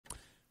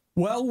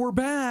Well, we're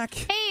back.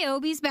 Hey,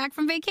 Obi's back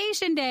from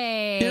vacation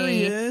day. Here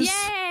he is.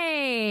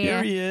 Yay!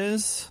 Here he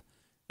is.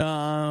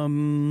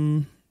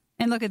 And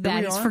look at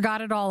that. He's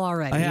forgot it all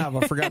already. I have.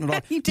 I've forgotten it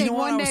all. You take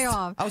one day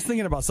off. I was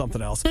thinking about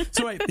something else.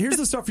 So wait, here's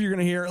the stuff you're going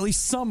to hear, at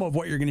least some of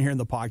what you're going to hear in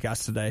the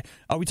podcast today.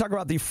 We talk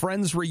about the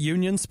Friends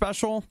reunion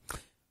special.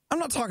 I'm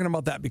not talking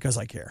about that because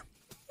I care.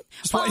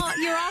 Well,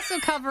 you're also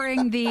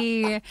covering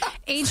the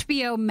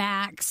HBO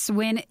Max.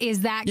 When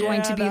is that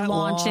going to be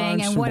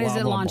launching, and what is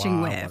it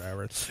launching with?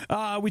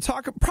 Whatever. We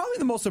talk, probably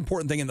the most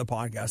important thing in the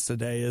podcast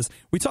today is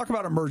we talk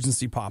about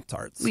emergency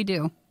Pop-Tarts. We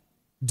do.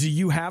 Do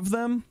you have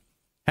them?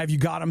 Have you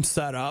got them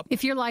set up?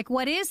 If you're like,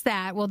 what is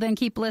that? Well, then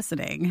keep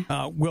listening.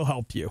 We'll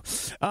help you.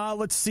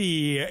 Let's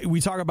see.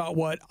 We talk about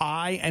what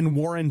I and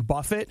Warren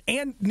Buffett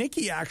and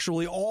Nikki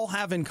actually all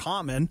have in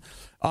common.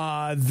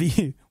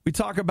 We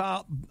talk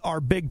about our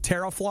big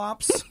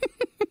teraflops.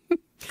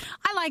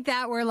 I like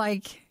that. Where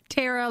like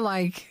Tara,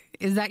 like,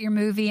 is that your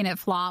movie and it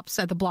flops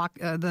at the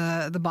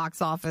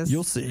box office?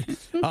 You'll see.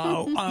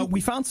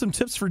 We found some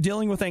tips for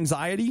dealing with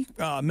anxiety,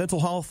 mental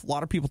health. A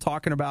lot of people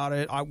talking about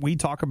it. We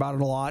talk about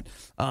it a lot.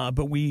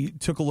 But we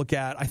took a look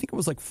at, I think it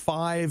was like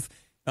 5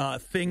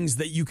 things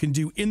that you can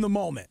do in the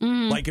moment.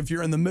 Like if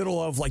you're in the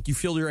middle of, like, you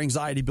feel your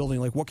anxiety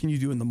building, like what can you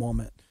do in the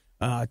moment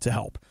to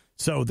help?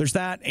 So there's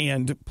that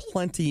and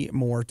plenty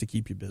more to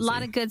keep you busy. A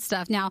lot of good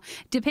stuff. Now,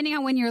 depending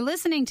on when you're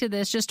listening to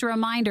this, just a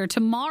reminder,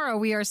 tomorrow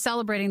we are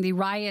celebrating the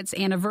RIOT's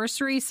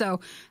anniversary.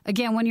 So,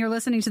 again, when you're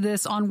listening to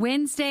this on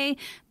Wednesday,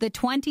 the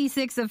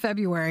 26th of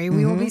February,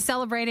 we will be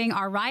celebrating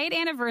our RIOT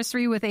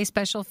anniversary with a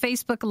special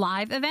Facebook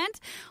Live event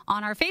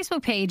on our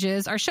Facebook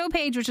pages, our show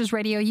page, which is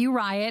RadioU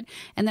RIOT,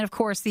 and then, of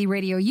course, the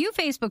RadioU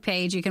Facebook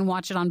page. You can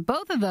watch it on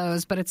both of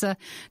those, but it's a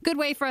good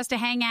way for us to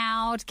hang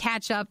out,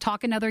 catch up,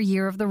 talk another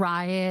year of the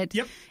RIOT.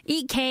 Yep.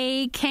 Eat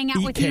cake, hang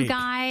out with you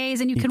guys,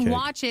 and you can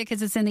watch it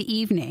because it's in the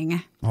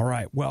evening. All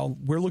right. Well,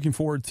 we're looking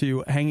forward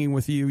to hanging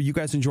with you. You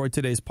guys enjoyed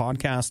today's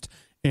podcast,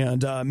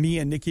 and me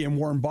and Nikki and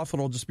Warren Buffett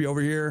will just be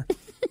over here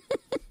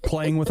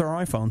playing with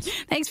our iPhones.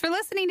 Thanks for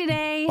listening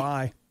today.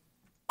 Bye.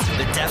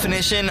 The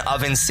definition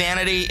of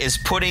insanity is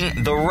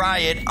putting the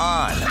riot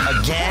on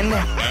again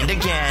and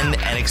again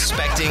and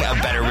expecting a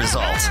better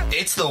result.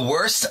 It's the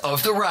worst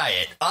of the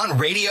riot on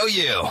Radio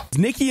U.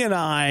 Nikki and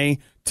I,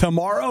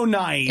 tomorrow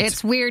night.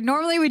 It's weird.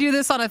 Normally we do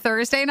this on a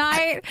Thursday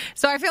night,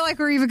 so I feel like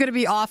we're even going to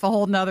be off a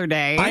whole nother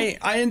day.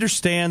 I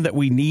understand that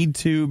we need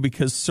to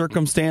because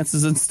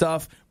circumstances and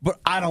stuff, but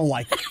I don't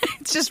like it.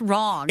 It's just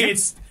wrong.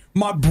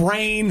 My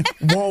brain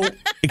won't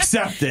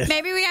accept it.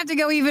 Maybe we have to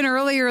go even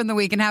earlier in the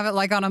week and have it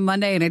like on a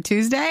Monday and a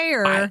Tuesday,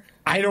 or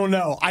I don't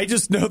know. I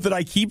just know that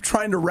I keep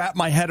trying to wrap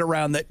my head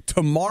around that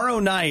tomorrow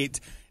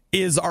night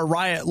is our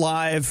RIOT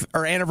Live,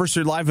 our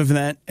anniversary live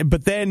event,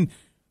 but then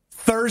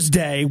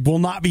Thursday will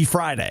not be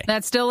Friday.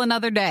 That's still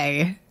another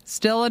day.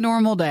 Still a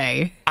normal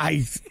day.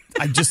 I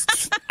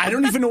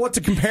don't even know what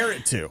to compare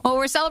it to. Well,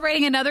 we're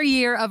celebrating another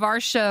year of our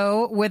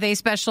show with a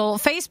special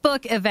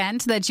Facebook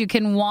event that you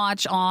can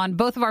watch on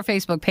both of our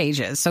Facebook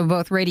pages. So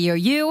both Radio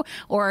U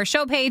or our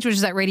show page, which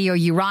is at Radio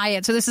U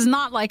RIOT. So this is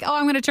not like,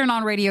 I'm going to turn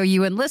on Radio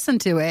U and listen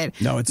to it.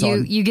 No, it's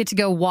you get to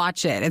go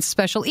watch it. It's a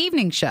special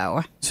evening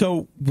show.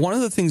 So one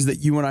of the things that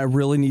you and I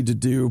really need to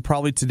do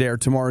probably today or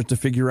tomorrow is to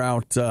figure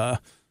out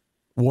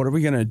what are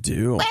we going to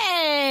do?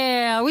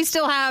 Well, we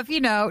still have,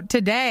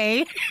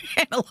 today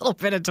and a little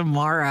bit of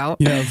tomorrow.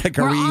 Like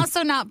we're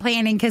also not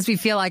planning because we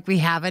feel like we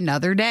have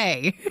another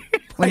day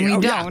when we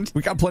don't. Yeah,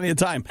 we got plenty of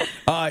time.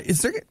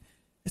 Is there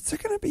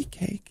going to be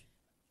cake?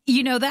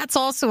 That's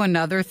also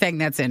another thing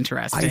that's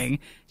interesting.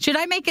 Should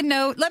I make a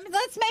note?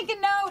 Let's make a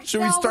note.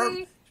 Should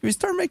we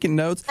start making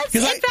notes?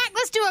 In fact,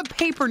 let's do a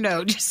paper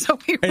note just so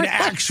we an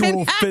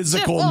actual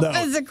physical note.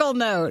 Physical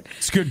note.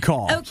 It's a good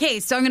call. Okay,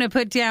 so I'm going to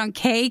put down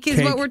cake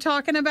is what we're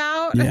talking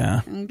about.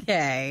 Yeah.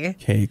 Okay.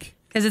 Cake.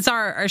 Because it's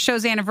our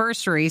show's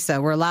anniversary, so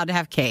we're allowed to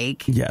have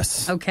cake.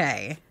 Yes.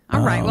 Okay.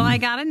 All right. Well, I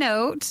got a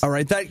note. All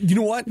right. You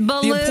know what?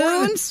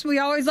 Balloons. We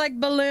always like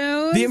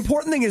balloons. The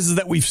important thing is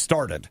that we've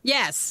started.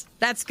 Yes,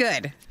 that's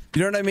good.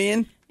 You know what I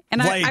mean?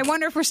 And I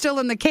wonder if we're still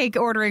in the cake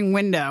ordering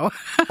window.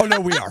 Oh,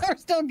 no, we are. We're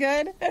still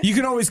good. You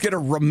can always get a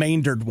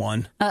remaindered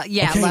one.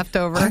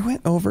 Leftover. I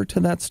went over to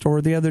that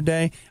store the other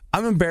day.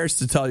 I'm embarrassed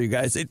to tell you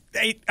guys. And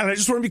I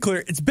just want to be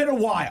clear, it's been a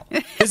while.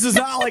 This is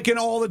not like an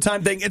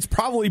all-the-time thing. It's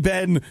probably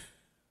been,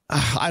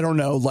 I don't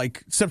know,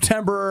 like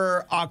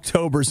September,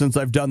 October since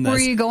I've done this. Were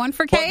you going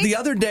for cake? But the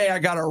other day, I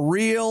got a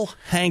real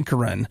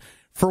hankering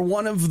for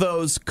one of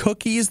those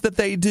cookies that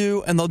they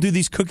do, and they'll do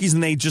these cookies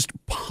and they just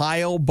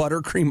pile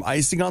buttercream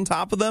icing on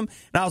top of them.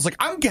 And I was like,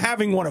 I'm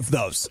having one of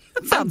those.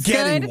 I'm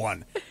getting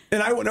one.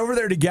 And I went over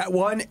there to get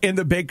one, and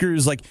the baker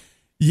was like,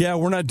 yeah,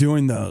 we're not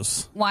doing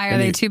those. Why? Are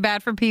they too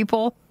bad for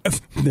people?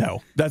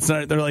 No, that's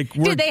not. They're like,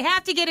 do they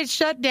have to get it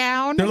shut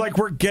down? They're like,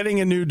 we're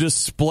getting a new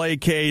display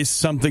case,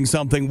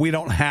 something. We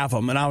don't have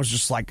them. And I was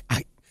just like,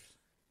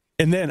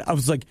 and then I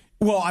was like,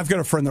 well, I've got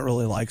a friend that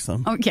really likes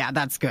them. Oh, yeah,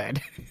 that's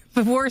good.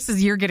 The worst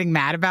is you're getting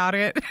mad about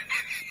it.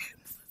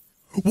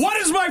 What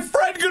is my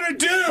friend going to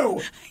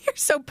do? You're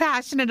so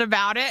passionate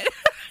about it.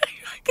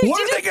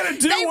 What are they going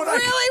to do? They really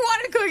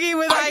want a cookie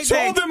with icing.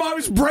 I told them I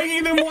was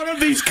bringing them one of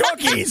these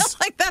cookies.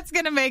 Like, that's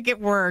going to make it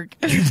work.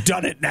 You've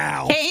done it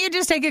now. Can't you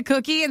just take a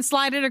cookie and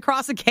slide it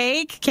across a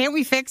cake? Can't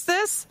we fix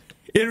this?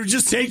 It'll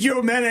just take you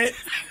a minute.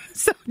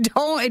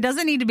 So it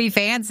doesn't need to be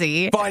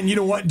fancy. Fine, you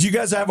know what? Do you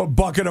guys have a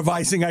bucket of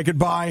icing I could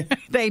buy?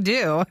 They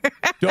do.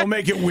 Don't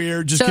make it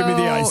weird. Just give me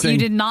the icing. You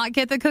did not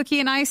get the cookie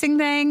and icing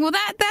thing? Well,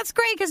 that's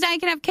great because now you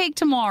can have cake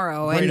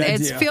tomorrow. Great and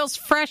idea. It feels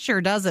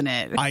fresher, doesn't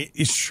it?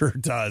 It sure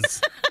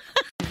does.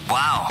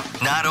 Wow.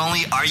 Not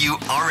only are you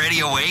already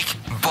awake,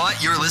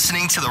 but you're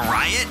listening to The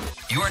Riot?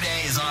 Your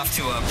day is off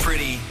to a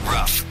pretty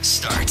rough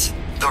start.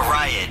 The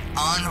Riot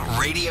on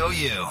Radio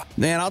U.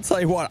 Man, I'll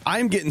tell you what.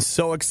 I'm getting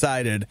so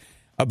excited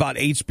about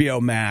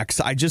HBO Max.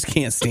 I just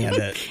can't stand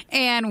it.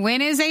 And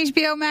when is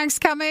HBO Max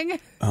coming?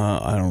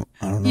 I don't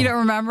know. You don't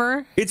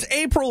remember? It's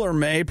April or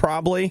May,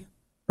 probably,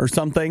 or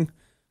something.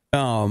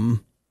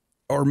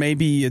 Or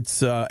maybe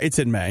it's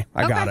in May.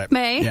 I got it.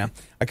 May. Yeah,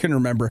 I couldn't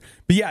remember.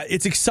 But yeah,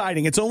 it's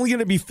exciting. It's only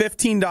going to be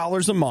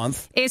 $15 a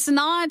month. It's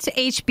not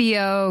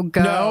HBO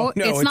Go.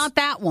 No, it's not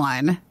that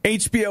one.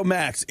 HBO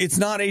Max. It's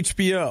not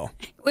HBO.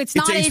 It's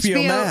not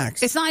HBO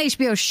Max. It's not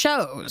HBO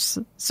shows.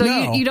 So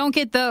No. you don't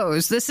get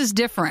those. This is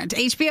different.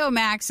 HBO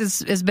Max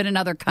has been in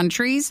other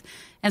countries,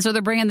 and so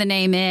they're bringing the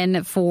name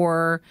in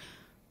for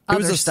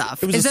other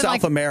stuff. It was is a it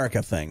South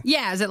America thing.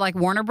 Yeah, is it like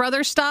Warner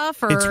Brothers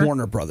stuff? Or It's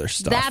Warner Brothers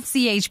stuff. That's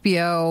the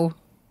HBO.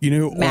 You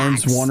know who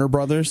Max. owns Warner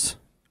Brothers?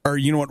 Or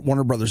you know what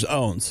Warner Brothers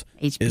owns?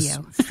 HBO. Is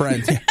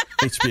Friends. Yeah,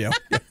 HBO.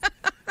 Yeah.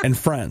 And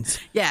Friends.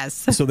 Yes.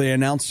 So they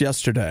announced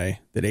yesterday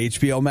that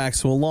HBO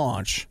Max will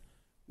launch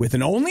with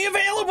an only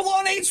available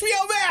on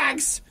HBO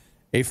Max,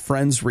 a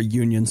Friends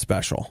reunion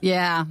special.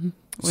 Yeah,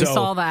 we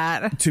saw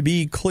that. To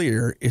be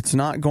clear, it's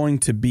not going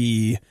to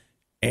be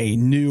a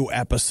new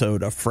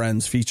episode of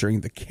Friends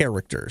featuring the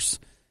characters.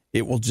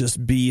 It will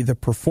just be the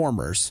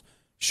performers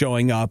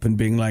showing up and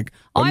being like,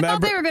 Oh, I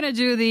thought they were going to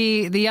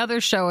do the other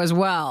show as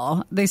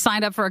well. They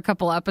signed up for a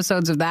couple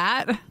episodes of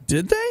that.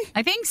 Did they?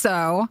 I think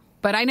so.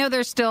 But I know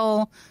they're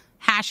still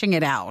hashing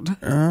it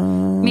out,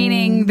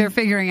 meaning they're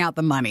figuring out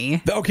the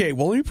money. Okay,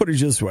 well, let me put it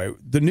this way.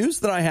 The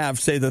news that I have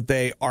say that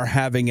they are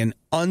having an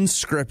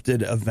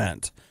unscripted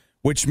event,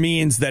 which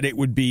means that it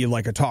would be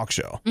like a talk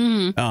show,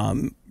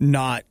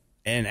 not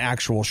an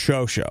actual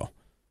show.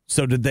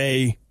 So did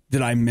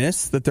I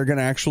miss that they're going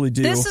to actually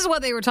do? This is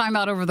what they were talking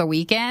about over the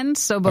weekend,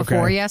 so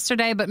before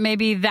yesterday, but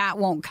maybe that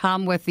won't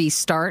come with the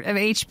start of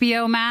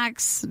HBO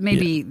Max.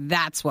 Maybe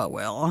that's what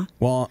will.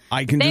 Well,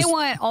 They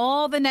want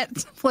all the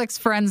Netflix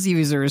Friends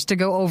users to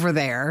go over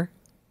there.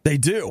 They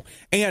do.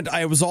 And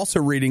I was also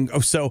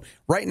reading, so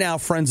right now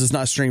Friends is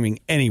not streaming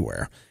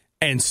anywhere.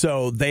 And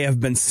so they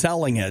have been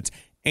selling it,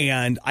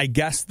 and I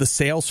guess the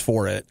sales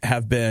for it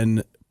have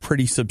been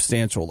pretty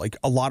substantial. Like,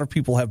 a lot of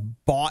people have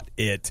bought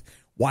it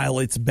while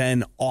it's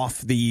been off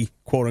the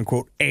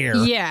quote-unquote air,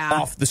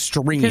 off the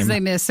stream. Because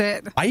they miss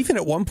it. I even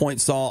at one point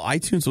saw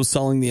iTunes was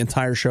selling the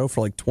entire show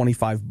for like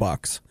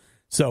 $25.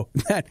 So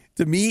that,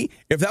 to me,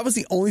 if that was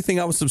the only thing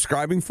I was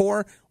subscribing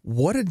for,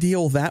 what a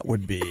deal that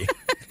would be.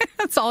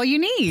 That's all you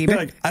need.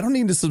 Like, I don't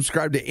need to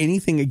subscribe to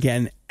anything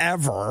again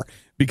ever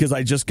because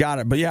I just got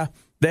it. But yeah,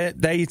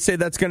 they say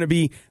that's going to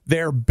be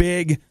their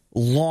big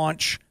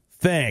launch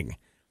thing.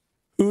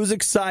 Who's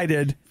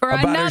excited for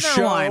about a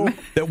show one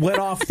that went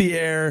off the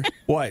air,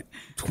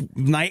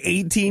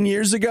 18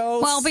 years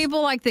ago? Well,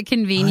 people like the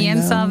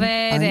convenience of it.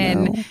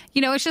 And,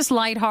 it's just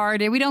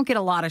lighthearted. We don't get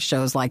a lot of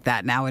shows like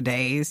that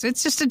nowadays.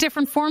 It's just a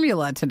different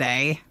formula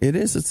today. It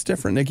is. It's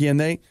different, Nikki. And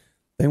they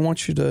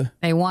want you to...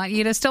 They want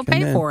you to still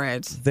pay for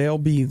it. They'll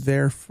be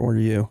there for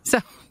you. So,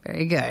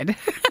 very good.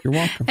 You're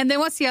welcome. And then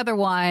what's the other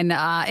one?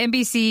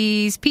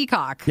 NBC's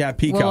Peacock. Yeah,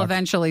 Peacock. Will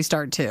eventually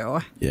start too.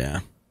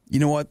 Yeah. You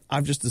know what?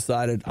 I've just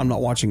decided I'm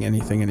not watching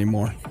anything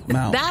anymore. I'm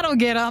out. That'll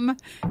get them.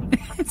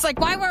 It's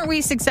like, why weren't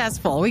we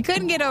successful? We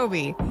couldn't get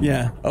Obi.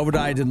 Yeah.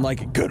 Obadiah didn't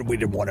like it. Good. We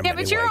didn't want him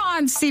anyway. But you're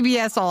on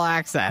CBS All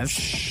Access.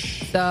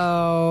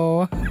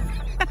 So...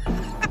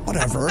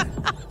 Whatever.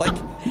 Like,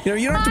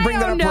 you don't have to bring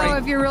that up right now. I don't know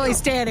if you're really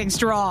standing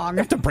strong. You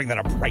have to bring that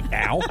up right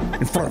now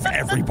in front of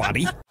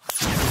everybody.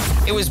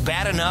 It was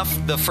bad enough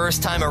the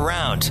first time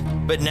around,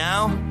 but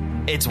now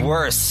it's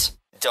worse.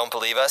 Don't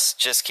believe us?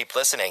 Just keep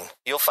listening.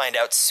 You'll find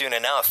out soon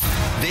enough.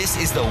 This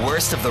is the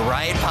worst of the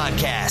Riot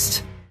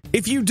podcast.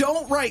 If you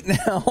don't right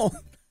now,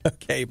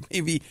 okay,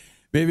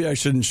 maybe I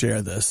shouldn't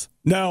share this.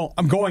 No,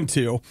 I'm going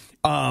to.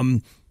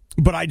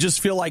 But I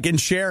just feel like in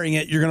sharing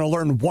it, you're going to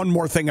learn one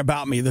more thing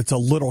about me that's a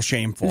little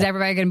shameful. Is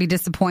everybody going to be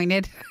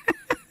disappointed?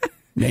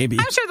 Maybe.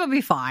 I'm sure they'll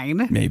be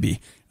fine. Maybe.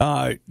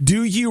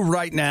 Do you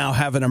right now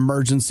have an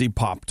emergency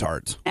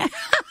Pop-Tart?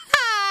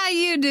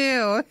 You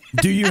do.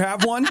 Do you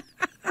have one?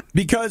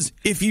 Because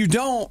if you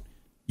don't,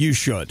 you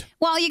should.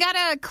 Well, you got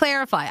to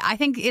clarify. I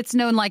think it's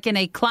known like in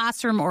a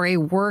classroom or a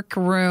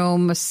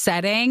workroom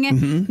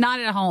setting, not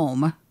at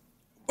home.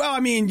 Well, I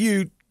mean,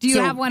 Do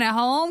you have one at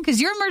home? Because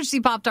your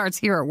emergency Pop-Tart's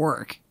here at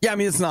work. Yeah, I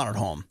mean, it's not at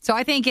home. So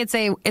I think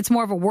it's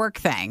more of a work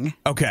thing.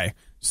 Okay.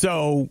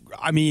 So,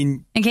 I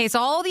mean, in case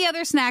all the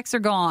other snacks are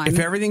gone. if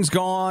everything's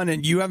gone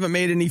and you haven't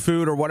made any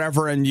food or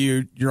whatever and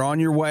you're on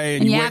your way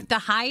and you have to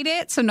hide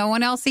it so no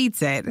one else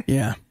eats it.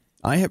 Yeah.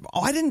 I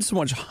didn't so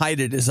much hide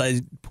it as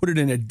I put it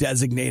in a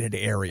designated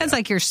area. That's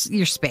like your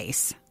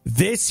space.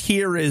 This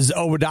here is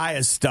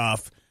Obadiah's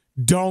stuff.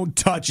 Don't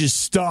touch his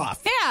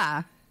stuff.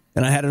 Yeah.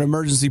 And I had an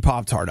emergency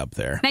Pop-Tart up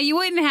there. Now, you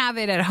wouldn't have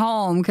it at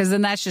home because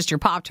then that's just your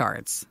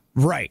Pop-Tarts.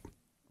 Right.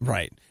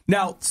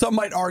 Now, some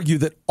might argue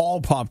that all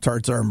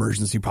Pop-Tarts are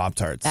emergency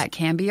Pop-Tarts. That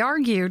can be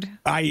argued.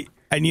 And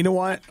you know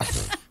what?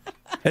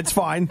 It's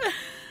fine.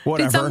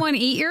 Whatever. Did someone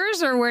eat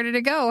yours or where did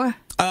it go?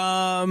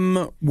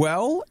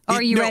 Well.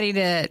 Are you ready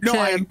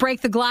to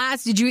break the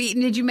glass? Did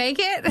you make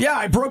it? Yeah,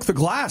 I broke the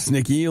glass,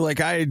 Nikki.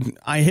 Like I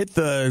hit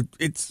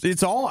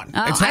it's on. It's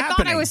happening. I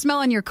thought I was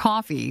smelling your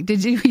coffee.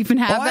 Did you even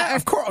have that?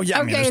 Of course.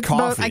 Yeah, okay, I mean, it's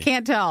coffee. I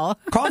can't tell.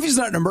 Coffee's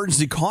not an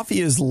emergency.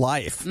 Coffee is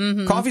life.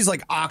 Mm-hmm. Coffee's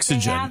like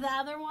oxygen. They have the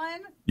other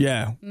one?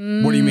 Yeah.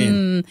 What do you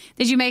mean?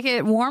 Did you make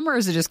it warm or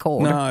is it just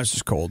cold? No, it's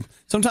just cold.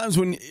 Sometimes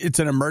when it's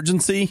an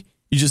emergency,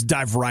 you just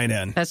dive right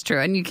in. That's true.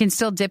 And you can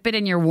still dip it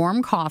in your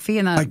warm coffee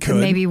and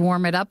maybe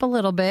warm it up a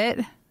little bit.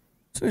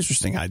 It's an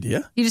interesting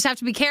idea. You just have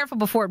to be careful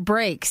before it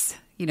breaks.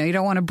 You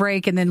don't want to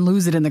break and then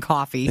lose it in the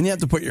coffee. And you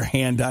have to put your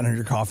hand down in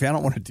your coffee. I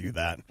don't want to do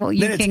that. Well,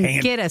 you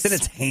can get Then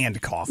it's hand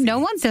coffee. No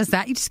one says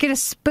that. You just get a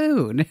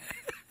spoon.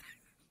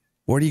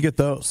 Where do you get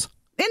those?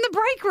 In the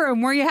break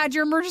room where you had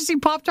your emergency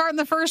Pop-Tart in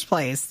the first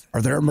place.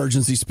 Are there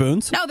emergency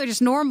spoons? No, they're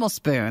just normal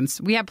spoons.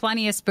 We have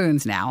plenty of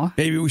spoons now.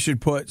 Maybe we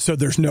should so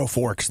there's no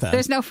forks then.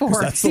 There's no forks.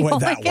 That's the way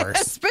that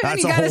works. A spoon,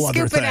 that's you a got to whole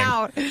scoop other thing. it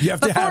out. You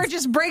have before it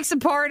just breaks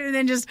apart and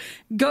then just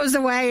goes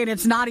away and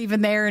it's not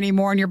even there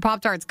anymore and your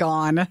Pop-Tart's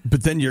gone.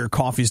 But then your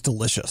coffee's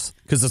delicious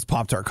because it's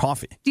Pop-Tart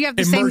coffee. Do you have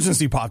the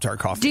emergency Pop-Tart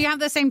coffee? Do you have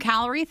the same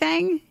calorie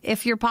thing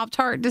if your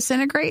Pop-Tart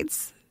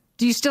disintegrates?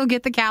 Do you still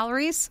get the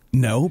calories?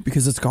 No,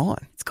 because it's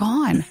gone. It's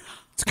gone.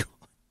 It's gone.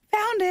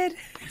 Found it.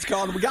 It's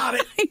gone. We got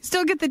it. You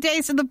still get the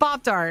taste of the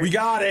Pop-Tart. We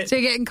got it. So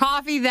you're getting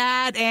coffee,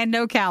 that, and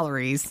no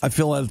calories. I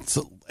feel like it's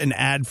an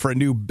ad for a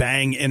new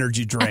Bang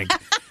energy drink.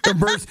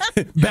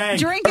 Bang.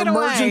 Drink it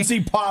emergency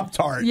away.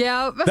 Pop-Tart.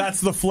 Yep.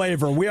 That's the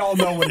flavor. We all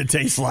know what it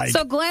tastes like.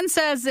 So Glenn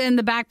says in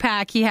the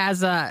backpack he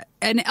has an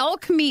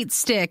elk meat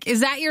stick. Is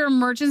that your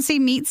emergency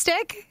meat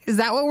stick? Is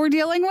that what we're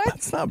dealing with?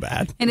 That's not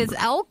bad. And it's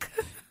elk?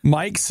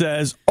 Mike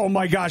says, oh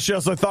my gosh,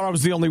 yes, I thought I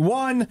was the only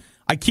one.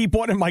 I keep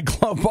one in my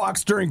glove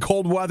box during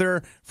cold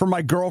weather for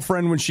my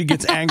girlfriend when she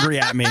gets angry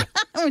at me.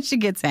 When she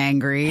gets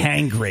angry.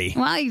 Hangry.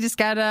 Well, you just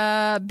got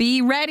to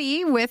be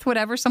ready with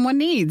whatever someone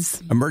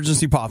needs.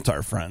 Emergency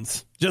Pop-Tart,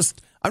 friends.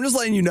 I'm just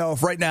letting you know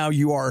if right now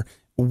you are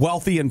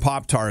wealthy in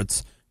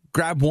Pop-Tarts,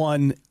 grab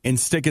one and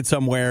stick it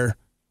somewhere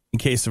in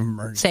case of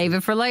emergency. Save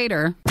it for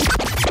later.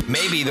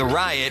 Maybe the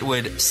Riot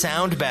would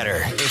sound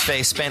better if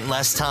they spent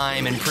less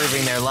time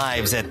improving their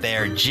lives at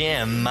their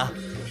gym.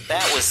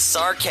 That was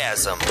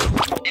sarcasm.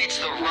 It's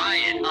the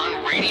Riot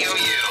on Radio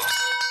U.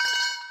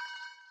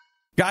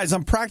 Guys,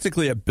 I'm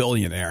practically a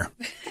billionaire.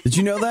 Did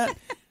you know that?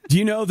 Do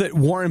you know that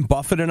Warren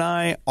Buffett and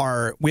I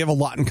we have a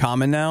lot in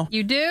common now?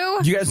 You do?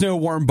 Do you guys know who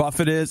Warren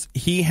Buffett is?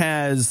 He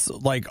has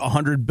like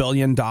 $100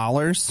 billion,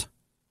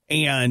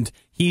 and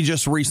he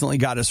just recently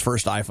got his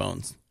first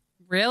iPhones.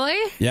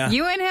 Really? Yeah.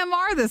 You and him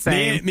are the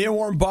same. Me and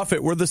Warren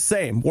Buffett, we're the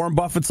same. Warren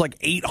Buffett's like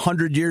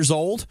 800 years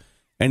old,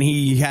 and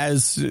he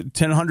has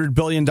 $100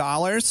 billion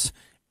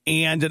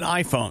and an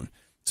iPhone.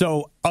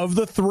 So of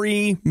the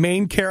three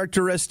main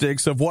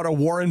characteristics of what a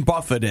Warren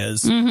Buffett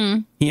is,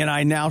 he and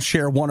I now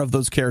share one of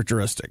those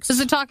characteristics.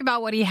 Does it talk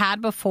about what he had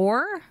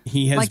before?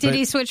 Did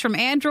he switch from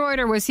Android,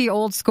 or was he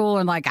old school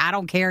and like, I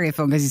don't carry a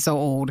phone because he's so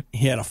old?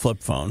 He had a flip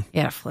phone. He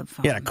had a flip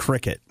phone. He had a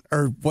Cricket.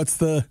 Or what's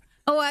the...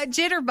 Oh, a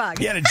Jitterbug.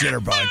 He had a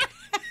Jitterbug.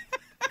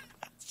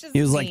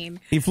 He was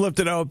mean. he flipped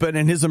it open,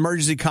 and his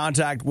emergency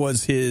contact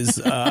was his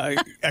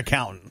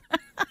accountant.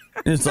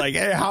 It's like,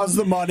 hey, how's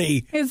the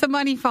money? Is the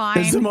money fine?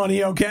 Is the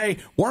money okay?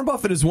 Warren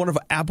Buffett is one of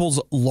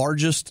Apple's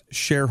largest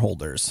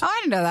shareholders. Oh,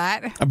 I didn't know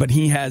that. But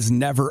he has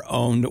never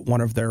owned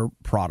one of their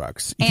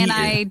products. And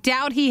I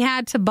doubt he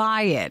had to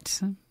buy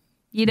it.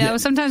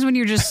 Sometimes when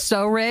you're just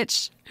so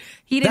rich,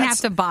 he didn't have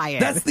to buy it.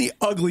 That's the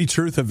ugly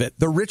truth of it.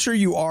 The richer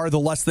you are,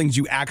 the less things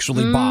you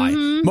actually buy.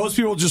 Most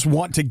people just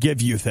want to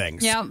give you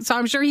things. Yeah, so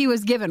I'm sure he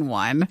was given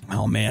one.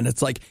 Oh, man,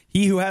 it's like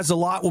he who has a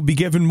lot will be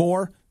given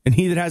more, and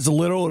he that has a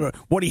little,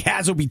 what he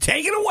has will be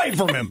taken away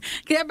from him.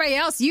 Everybody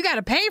else, you got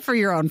to pay for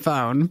your own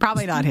phone.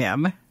 Probably not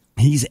him.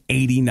 He's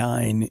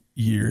 89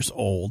 years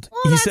old.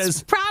 Well, he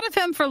says, proud of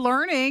him for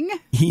learning.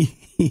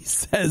 He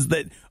says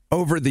that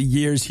over the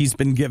years, he's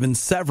been given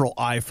several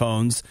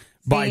iPhones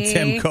by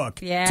Tim Cook.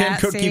 Yeah, Tim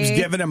Cook keeps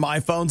giving him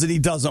iPhones, and he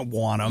doesn't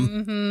want them.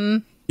 Mm-hmm.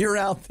 You're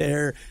out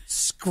there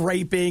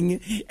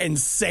scraping and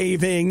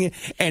saving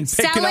and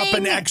picking up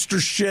an extra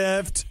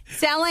shift.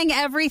 Selling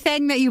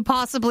everything that you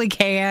possibly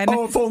can.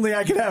 Oh, if only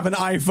I could have an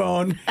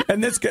iPhone.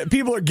 And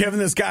people are giving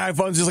this guy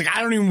iPhones. He's like,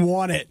 I don't even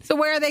want it. So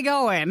where are they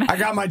going? I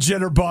got my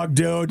Jitterbug,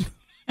 dude.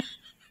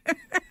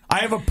 I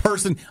have a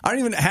person. I don't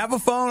even have a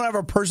phone. I have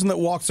a person that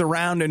walks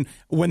around, and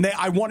when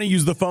I want to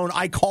use the phone,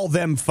 I call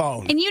them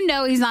phone. And you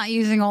know he's not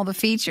using all the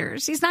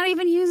features. He's not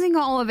even using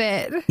all of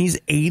it. He's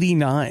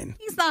 89.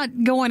 He's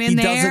not going in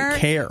there. He doesn't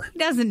care. He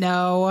doesn't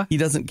know. He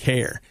doesn't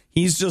care.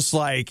 He's just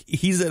like,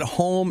 he's at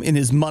home in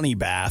his money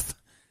bath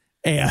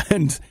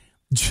and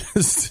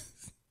just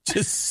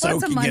soaking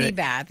What's a money it.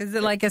 bath? Is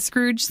it like a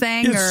Scrooge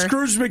thing? It's or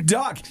Scrooge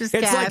McDuck. Just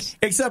It's cash. like,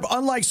 except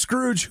unlike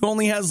Scrooge, who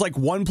only has like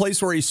one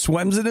place where he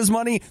swims in his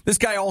money, this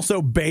guy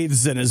also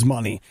bathes in his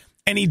money.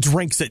 And he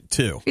drinks it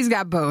too. He's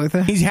got both.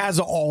 He has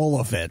all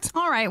of it.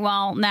 All right.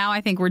 Well, now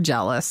I think we're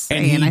jealous.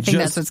 And I think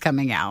that's what's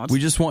coming out. We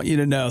just want you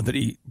to know that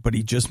he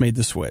just made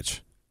the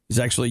switch. He's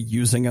actually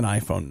using an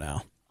iPhone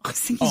now. I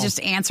think he's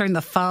just answering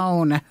the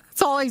phone.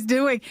 That's all he's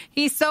doing.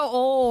 He's so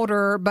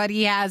older, but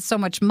he has so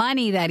much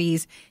money that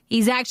he's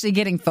actually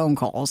getting phone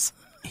calls.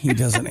 He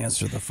doesn't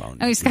answer the phone.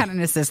 Oh, he's got an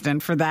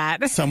assistant for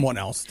that. Someone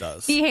else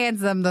does. He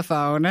hands them the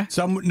phone. He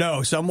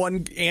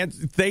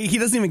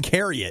doesn't even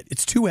carry it.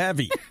 It's too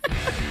heavy.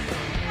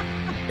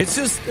 It's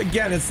just,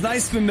 again, it's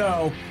nice to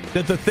know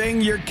that the thing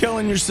you're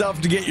killing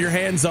yourself to get your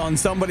hands on,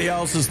 somebody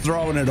else is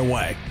throwing it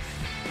away.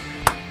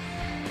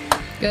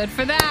 Good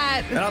for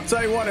that. And I'll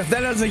tell you what, if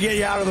that doesn't get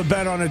you out of the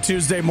bed on a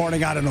Tuesday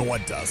morning, I don't know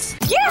what does.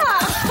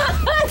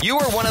 Yeah! You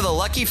were one of the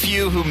lucky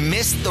few who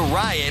missed the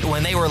riot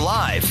when they were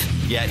live.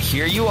 Yet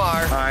here you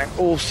are. I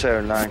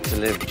also like to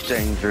live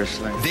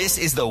dangerously. This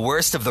is the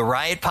Worst of the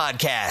Riot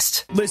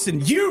podcast.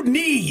 Listen,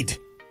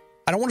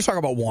 I don't want to talk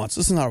about wants.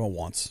 This is not about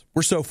wants.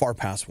 We're so far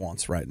past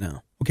wants right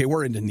now. Okay,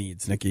 we're into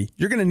needs, Nikki.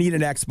 You're going to need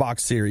an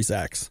Xbox Series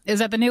X. Is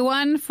that the new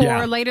one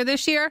for later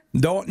this year?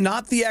 No,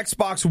 not the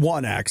Xbox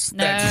One X.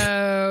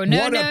 No.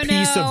 What a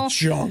piece of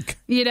junk.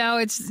 You know,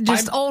 it's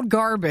just old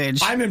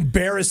garbage. I'm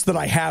embarrassed that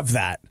I have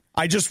that.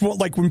 I just want,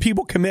 like, when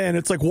people come in,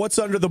 it's like, what's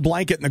under the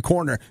blanket in the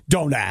corner?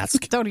 Don't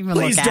ask. Don't even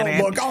Please look at don't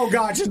it. look. Oh,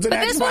 gosh, it's an but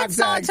Xbox this one's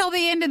not X. until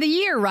the end of the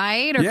year,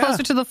 right? Or Yeah.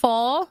 closer to the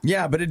fall?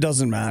 Yeah, but it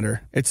doesn't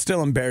matter. It's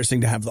still embarrassing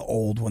to have the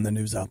old when the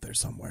new's out there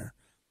somewhere.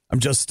 I'm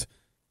just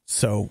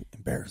so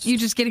embarrassed. You're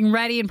just getting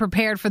ready and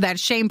prepared for that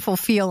shameful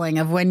feeling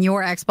of when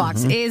your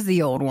Xbox is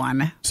the old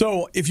one.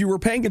 So if you were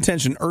paying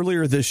attention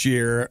earlier this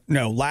year,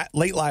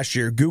 late last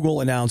year, Google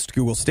announced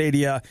Google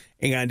Stadia.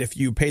 And if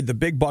you paid the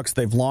big bucks,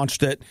 they've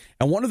launched it.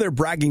 And one of their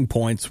bragging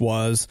points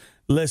was,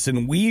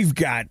 listen, we've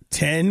got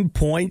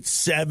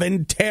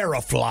 10.7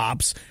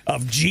 teraflops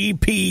of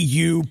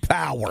GPU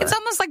power. It's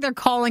almost like they're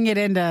calling it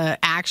into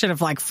action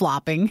of like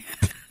flopping.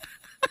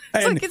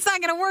 It's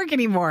not going to work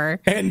anymore.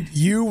 And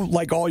you,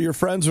 like all your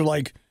friends, are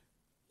like,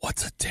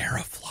 what's a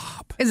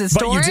teraflop? Is it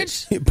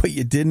storage? But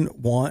you didn't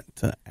want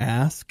to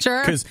ask.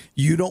 Sure. Because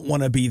you don't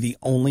want to be the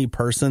only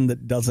person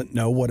that doesn't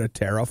know what a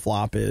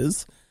teraflop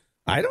is.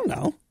 I don't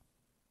know.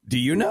 Do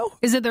you know?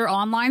 Is it their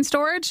online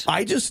storage?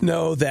 I just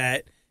know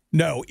that,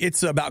 no,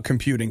 it's about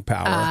computing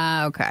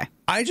power. Okay.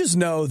 I just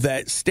know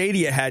that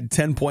Stadia had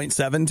 10.7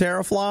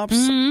 teraflops.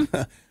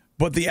 Mm-hmm.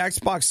 But the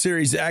Xbox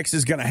Series X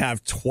is going to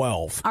have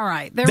 12. All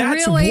right. That's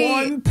really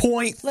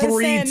 1.3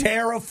 Listen.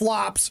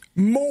 teraflops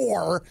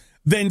more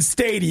than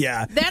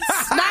Stadia.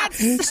 That's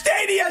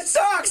Stadia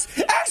sucks.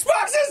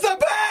 Xbox is the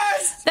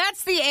best.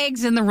 That's the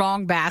eggs in the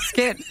wrong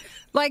basket.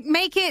 Like,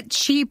 make it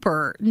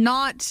cheaper,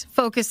 not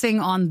focusing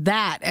on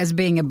that as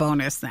being a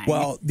bonus thing.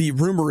 Well, the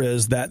rumor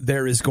is that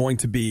there is going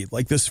to be,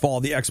 like this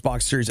fall, the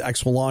Xbox Series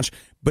X will launch,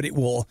 but it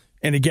will,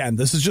 and again,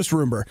 this is just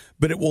rumor,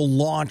 but it will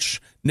launch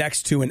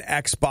next to an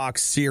Xbox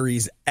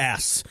Series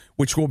S,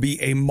 which will be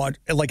a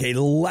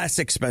less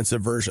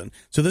expensive version.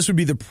 So this would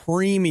be the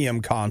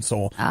premium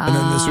console, and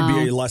then this would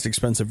be a less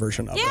expensive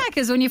version of it. Yeah,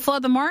 because when you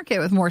flood the market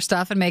with more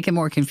stuff and make it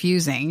more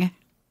confusing.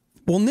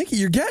 Well, Nikki,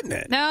 you're getting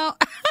it. No.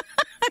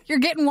 You're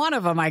getting one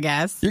of them, I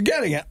guess. You're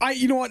getting it.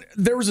 You know what?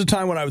 There was a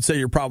time when I would say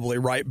you're probably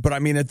right. But I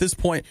mean, at this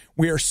point,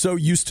 we are so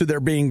used to there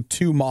being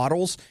two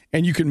models.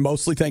 And you can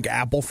mostly thank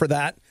Apple for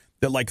that.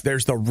 That, like,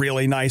 there's the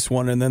really nice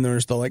one. And then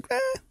there's the, like,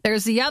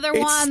 There's the other it's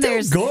one. still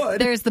There's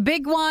good. There's the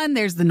big one.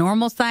 There's the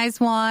normal size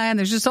one.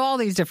 There's just all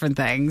these different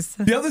things.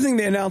 The other thing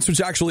they announced,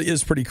 which actually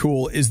is pretty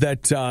cool, is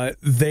that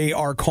they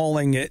are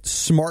calling it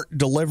Smart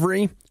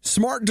Delivery.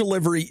 Smart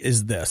Delivery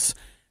is this.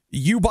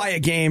 You buy a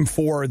game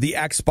for the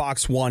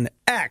Xbox One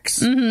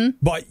X,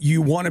 but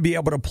you want to be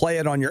able to play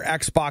it on your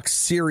Xbox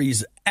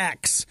Series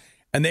X.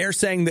 And they're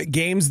saying that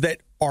games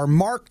that are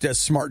marked as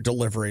Smart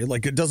Delivery,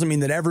 like it doesn't mean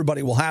that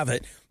everybody will have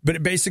it, but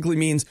it basically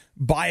means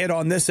buy it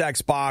on this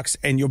Xbox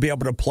and you'll be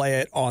able to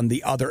play it on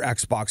the other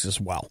Xbox as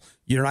well.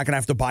 You're not going to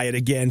have to buy it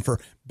again for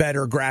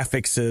better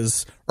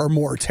graphics or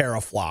more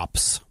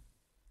teraflops.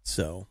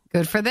 So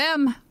Good for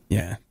them.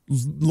 yeah.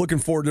 Looking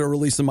forward to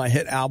releasing my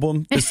hit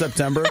album this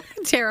September.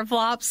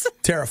 Teraflops.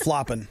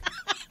 Teraflopping.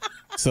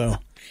 So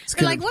it's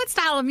You're like, what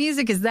style of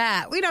music is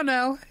that? We don't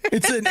know.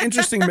 It's an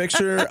interesting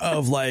mixture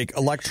of like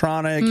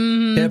electronic,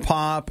 hip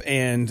hop,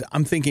 and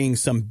I'm thinking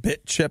some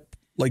chip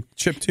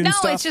tune No,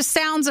 stuff. it's just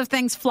sounds of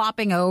things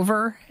flopping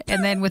over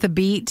and then with a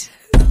beat.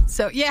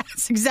 So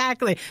yes,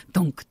 exactly.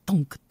 Thunk,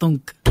 thunk,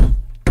 thunk.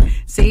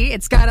 See,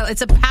 it's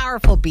a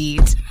powerful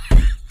beat.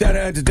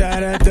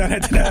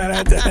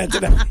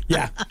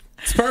 Yeah.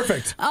 It's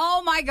perfect.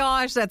 Oh my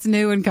gosh, that's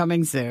new and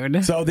coming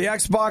soon. So the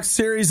Xbox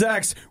Series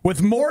X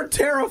with more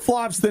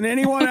teraflops than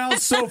anyone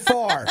else so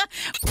far.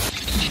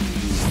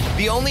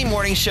 The only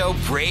morning show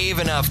brave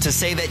enough to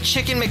say that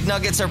Chicken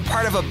McNuggets are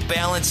part of a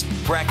balanced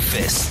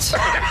breakfast.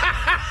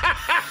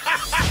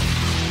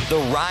 The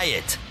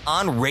Riot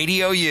on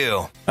Radio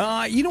U.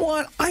 You know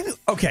what?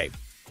 Okay.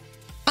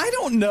 I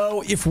don't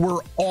know if we're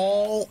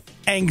all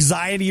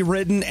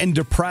anxiety-ridden and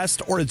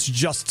depressed or it's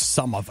just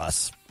some of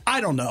us.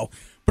 I don't know.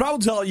 But I will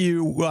tell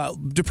you,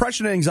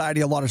 depression and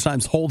anxiety a lot of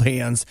times hold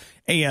hands.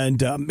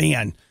 And,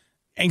 man,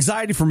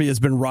 anxiety for me has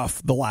been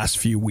rough the last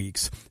few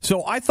weeks.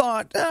 So I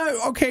thought,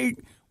 okay,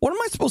 what am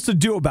I supposed to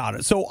do about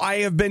it? So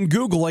I have been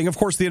Googling. Of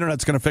course, the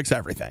internet's going to fix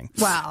everything.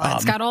 Wow,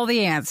 it's got all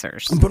the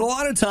answers. But a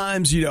lot of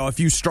times, if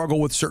you struggle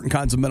with certain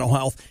kinds of mental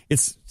health,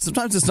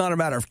 sometimes it's not a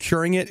matter of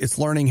curing it. It's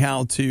learning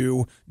how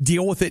to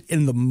deal with it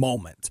in the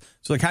moment.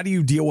 So, how do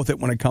you deal with it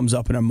when it comes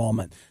up in a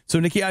moment?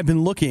 So, Nikki, I've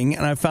been looking,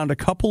 and I've found a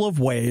couple of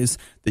ways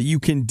that you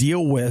can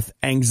deal with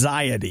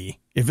anxiety,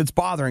 if it's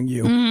bothering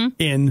you,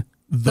 in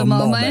the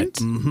moment.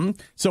 Mm-hmm.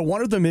 So,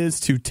 one of them is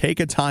to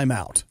take a time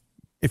out.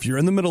 If you're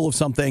in the middle of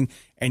something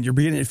and you're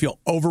beginning to feel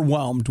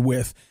overwhelmed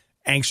with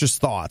anxious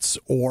thoughts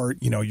or,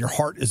 your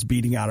heart is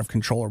beating out of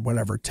control or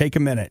whatever, take a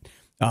minute,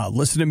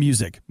 listen to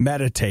music,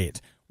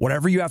 meditate,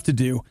 whatever you have to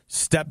do,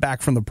 step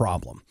back from the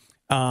problem.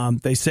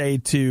 They say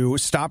to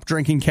stop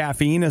drinking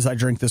caffeine as I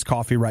drink this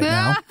coffee right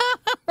now.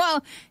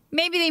 Well,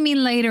 maybe they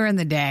mean later in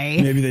the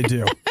day. Maybe they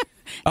do.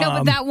 No,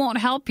 but that won't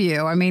help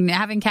you. I mean,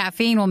 having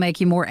caffeine will make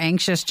you more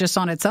anxious just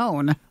on its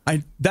own.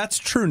 That's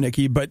true,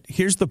 Nikki, but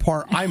here's the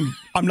part. I'm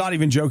not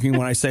even joking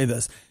when I say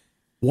this.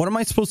 What am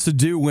I supposed to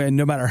do when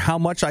no matter how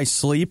much I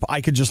sleep,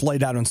 I could just lay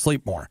down and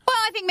sleep more? Well,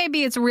 I think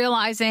maybe it's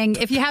realizing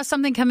if you have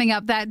something coming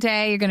up that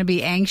day you're going to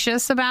be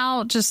anxious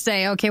about, just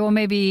say, okay, well,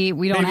 maybe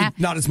we don't have...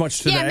 not as much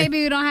today. Yeah,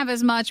 maybe we don't have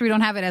as much. We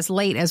don't have it as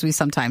late as we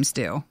sometimes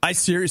do. I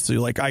seriously,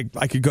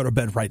 I could go to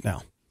bed right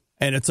now.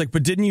 And it's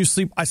but didn't you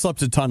sleep? I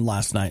slept a ton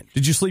last night.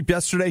 Did you sleep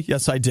yesterday?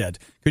 Yes, I did.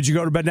 Could you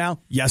go to bed now?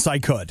 Yes, I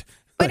could.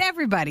 But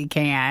everybody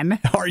can.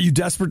 Are you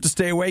desperate to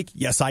stay awake?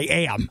 Yes, I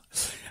am.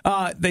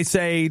 They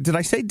say, did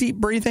I say deep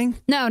breathing?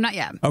 No, not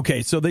yet.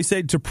 Okay, so they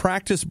say to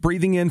practice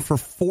breathing in for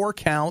 4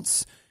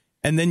 counts,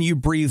 and then you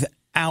breathe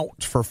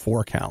out for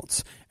 4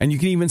 counts. And you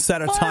can even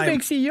set a time. That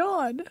makes you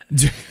yawn.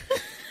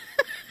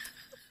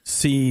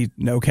 See,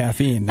 no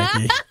caffeine,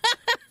 Nikki.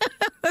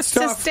 It's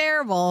just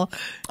terrible.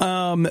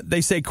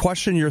 They say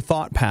question your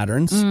thought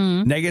patterns.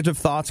 Negative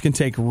thoughts can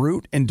take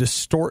root and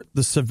distort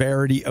the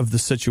severity of the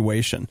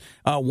situation.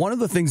 One of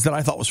the things that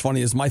I thought was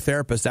funny is my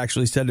therapist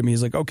actually said to me,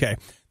 he's like, okay,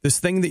 this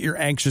thing that you're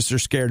anxious or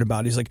scared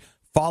about, he's like,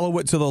 follow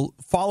it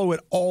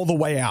all the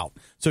way out.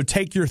 So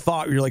take your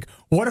thought. You're like,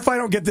 what if I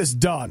don't get this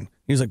done?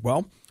 He's like,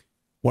 well,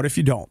 what if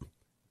you don't?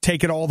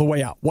 Take it all the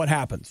way out. What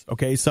happens?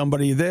 Okay,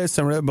 somebody this,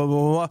 and blah, blah,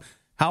 blah, blah.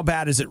 How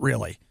bad is it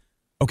really?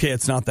 Okay,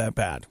 it's not that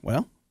bad.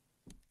 Well,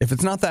 if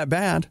it's not that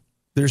bad,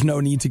 there's no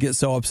need to get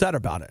so upset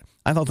about it.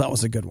 I thought that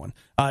was a good one.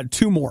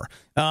 2 more.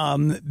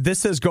 This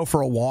says go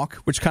for a walk,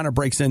 which kind of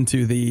breaks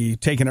into the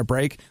taking a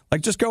break.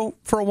 Just go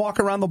for a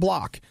walk around the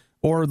block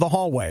or the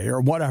hallway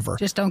or whatever.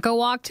 Just don't go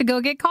walk to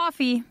go get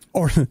coffee.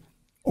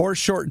 Or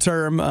short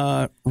term,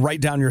 write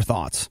down your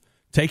thoughts.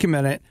 Take a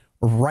minute,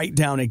 write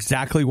down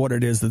exactly what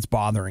it is that's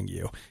bothering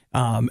you.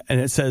 And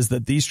it says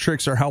that these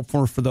tricks are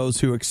helpful for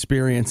those who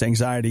experience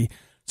anxiety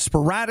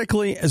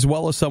sporadically, as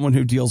well as someone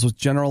who deals with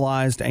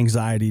generalized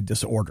anxiety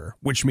disorder,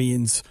 which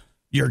means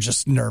you're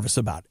just nervous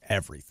about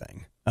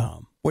everything,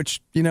 which,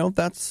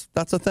 that's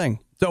a thing.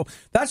 So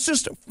that's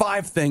just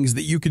 5 things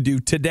that you could do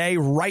today,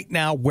 right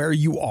now, where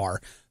you are,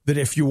 that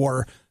if you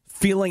are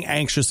feeling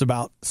anxious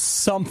about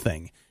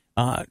something,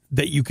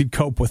 that you could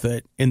cope with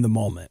it in the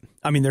moment.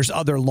 I mean, there's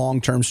other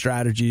long-term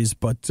strategies,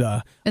 but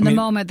in the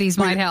moment, these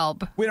might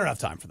help. We don't have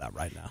time for that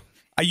right now.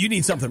 You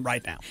need something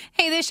right now.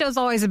 Hey, this show's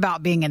always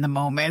about being in the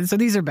moment, so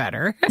these are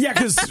better. Yeah,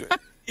 because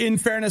in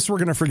fairness, we're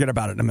going to forget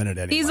about it in a minute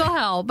anyway. These will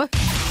help.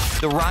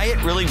 The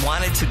Riot really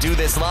wanted to do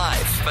this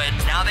live, but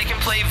now they can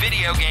play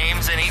video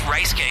games and eat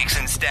rice cakes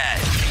instead.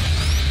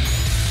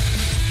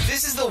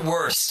 This is the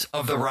worst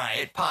of the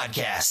Riot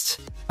podcast.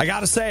 I got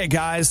to say it,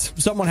 guys.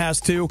 Someone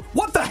has to.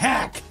 What the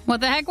heck? What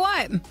the heck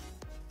what?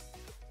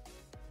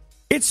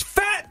 It's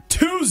Fat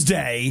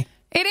Tuesday.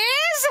 It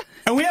is?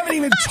 And we haven't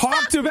even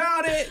talked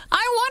about it.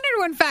 I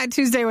wondered when Fat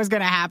Tuesday was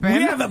going to happen.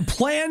 We haven't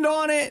planned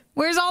on it.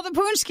 Where's all the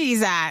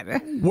punchkis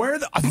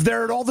at?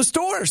 They're at all the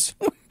stores.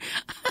 Is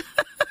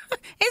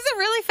it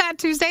really Fat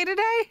Tuesday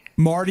today?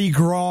 Mardi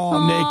Gras,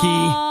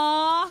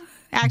 Aww. Nikki.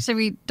 Actually,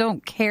 we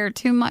don't care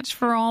too much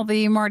for all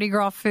the Mardi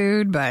Gras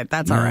food, but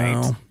that's all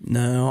right.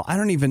 No, I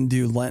don't even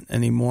do Lent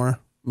anymore.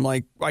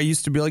 I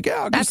used to be like,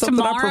 yeah, I'll get something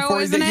tomorrow, up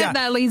before isn't it? Yeah.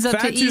 That leads up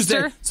Fat to Tuesday.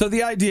 Easter. So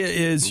the idea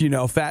is,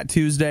 Fat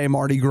Tuesday,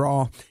 Mardi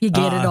Gras. You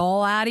get it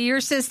all out of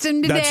your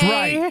system today. That's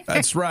right.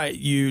 That's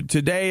right.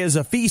 Today is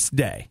a feast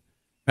day,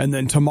 and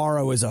then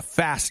tomorrow is a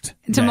fast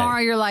day.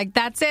 Tomorrow you're like,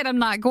 that's it, I'm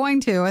not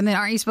going to. And then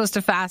aren't you supposed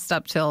to fast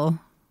up till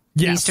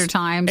Easter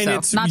time. And so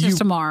it's not just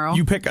tomorrow.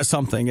 You pick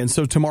something. And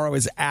so tomorrow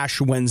is Ash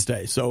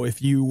Wednesday. So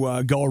if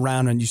you go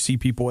around and you see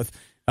people with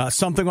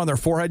something on their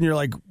forehead and you're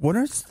like, what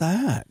is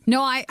that?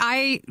 No,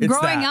 I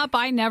growing up,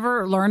 I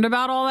never learned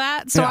about all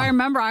that. So I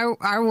remember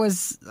I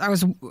was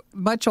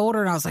much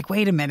older and I was like,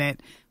 wait a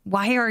minute.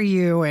 Why are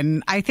you?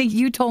 And I think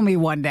you told me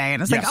one day,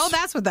 and it's like, oh,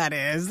 that's what that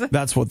is.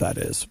 That's what that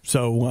is.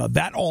 So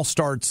that all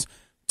starts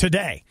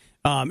today.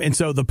 And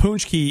so the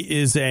punchki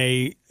is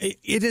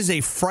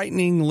a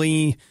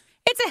frighteningly...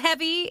 It's a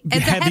heavy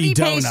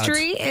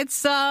pastry.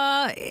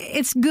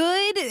 It's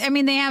good. I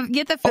mean,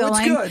 get the filling.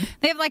 Oh, it's good.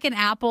 They have like an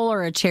apple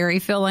or a cherry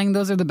filling.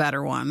 Those are the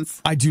better ones.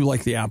 I do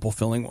like the apple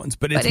filling ones,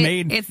 but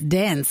it's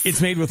dense.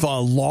 It's made with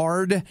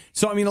lard.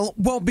 So I mean,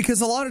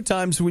 because a lot of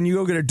times when you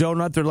go get a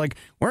donut, they're like,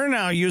 we're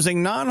now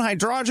using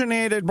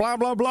non-hydrogenated blah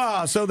blah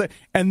blah.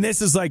 And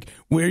this is like,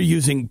 we're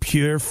using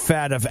pure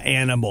fat of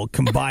animal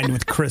combined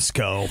with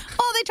Crisco.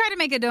 Oh, they try to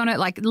make a donut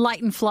like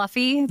light and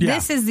fluffy. Yeah.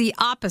 This is the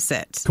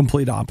opposite.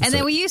 Complete opposite. And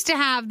then we used to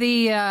have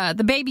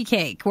the baby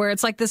cake where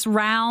it's like this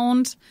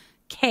round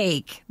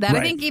cake that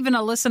I think even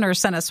a listener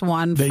sent us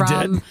one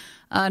from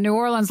New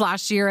Orleans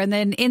last year, and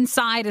then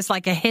inside is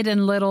like a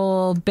hidden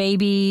little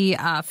baby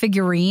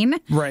figurine,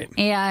 right?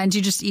 And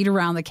you just eat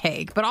around the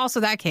cake. But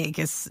also that cake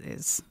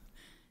is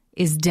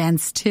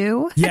dense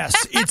too. Yes,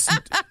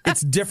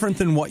 it's different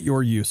than what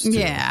you're used to.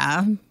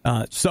 Yeah.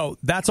 So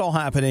that's all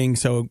happening.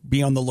 So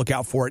be on the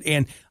lookout for it.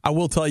 And I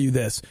will tell you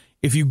this: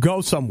 if you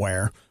go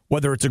somewhere,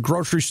 whether it's a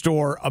grocery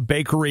store, a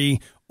bakery,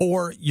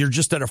 or you're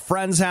just at a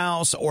friend's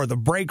house or the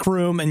break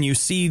room and you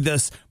see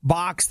this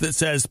box that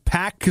says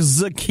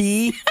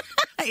Paczki.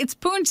 It's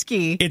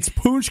punchki. It's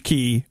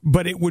punchki,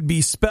 but it would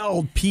be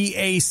spelled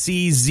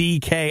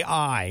Paczki.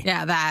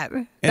 Yeah,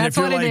 that's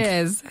what it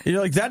is.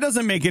 You're like, that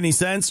doesn't make any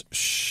sense.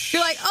 Shh.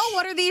 You're like, oh,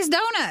 what are these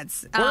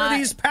donuts? What are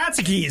these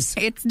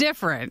Paczkis? It's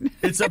different.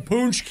 It's a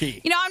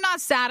punchki. I'm not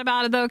sad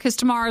about it, though, because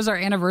tomorrow's our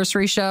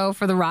anniversary show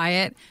for the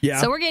Riot.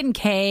 Yeah. So we're getting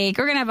cake.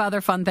 We're going to have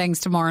other fun things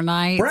tomorrow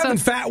night. We're having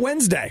Fat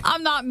Wednesday.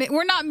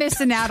 We're not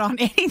missing out on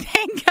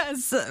anything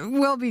because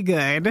we'll be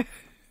good.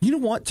 You know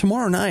what?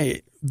 Tomorrow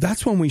night,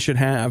 that's when we should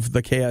have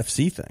the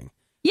KFC thing.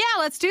 Yeah,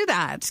 let's do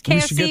that.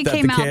 KFC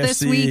came out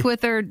this week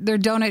with their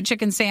donut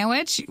chicken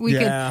sandwich. We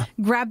could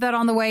grab that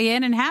on the way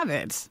in and have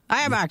it.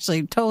 I am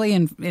actually totally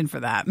in for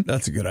that.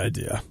 That's a good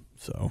idea.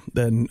 So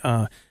then,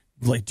 do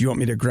you want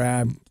me to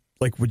grab,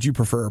 would you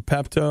prefer a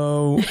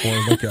Pepto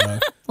or like a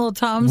little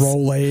Tums,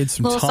 Rolade,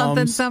 some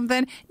Tums?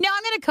 something? No,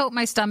 I'm going to coat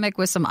my stomach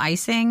with some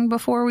icing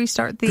before we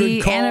start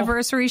the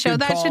anniversary show.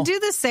 That should do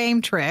the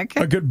same trick.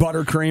 A good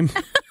buttercream.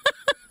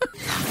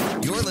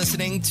 You're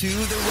listening to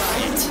The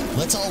Riot.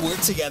 Let's all work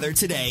together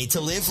today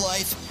to live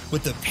life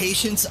with the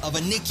patience of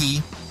a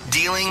Nikki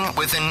dealing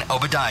with an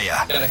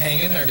Obadiah. Gotta hang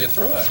in there and get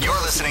through it. You're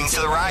listening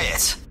to The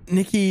Riot.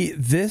 Nikki,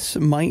 this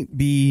might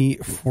be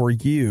for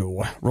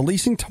you.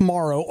 Releasing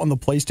tomorrow on the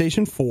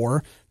PlayStation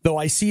 4, though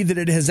I see that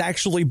it has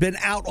actually been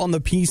out on the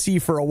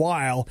PC for a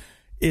while,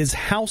 is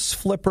House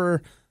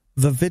Flipper,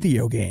 the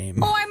video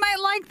game. Oh, I might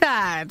like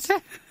that.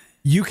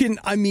 You can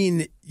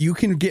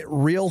get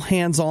real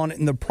hands-on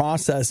in the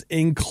process,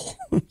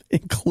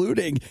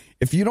 including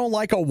if you don't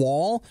like a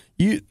wall,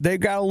 they've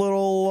got a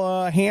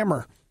little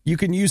hammer. You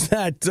can use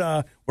that,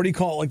 what do you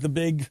call it, like the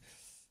big...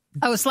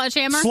 Oh, a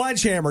sledgehammer?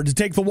 Sledgehammer to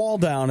take the wall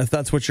down if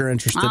that's what you're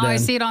interested in. Oh, I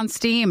see it on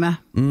Steam.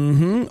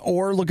 Mm-hmm.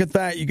 Or look at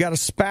that. You got a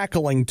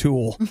spackling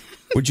tool.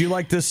 Would you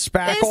like this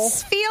spackle?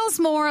 This feels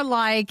more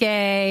like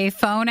a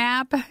phone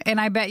app, and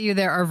I bet you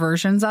there are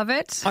versions of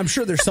it. I'm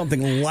sure there's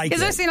something like it.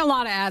 Because I've seen a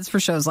lot of ads for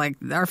shows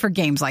or for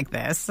games like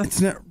this. It's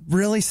not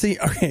really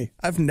okay,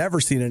 I've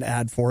never seen an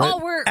ad for it. Oh,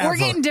 we're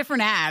getting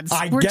different ads.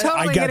 We're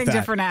totally getting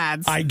different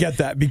ads. I get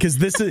that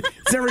because it's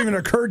never even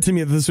occurred to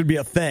me that this would be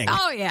a thing.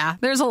 Oh, yeah.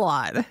 There's a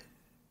lot.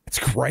 It's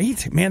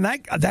great, man.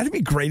 That'd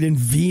be great in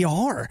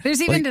VR.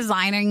 There's even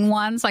designing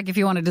ones, like if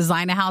you want to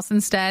design a house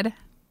instead.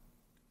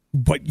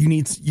 But you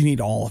need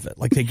all of it.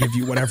 Like they give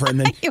you whatever, and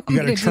then you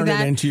got to turn it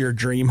into your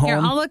dream home. Here,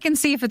 I'll look and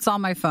see if it's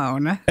on my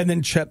phone. And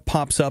then Chet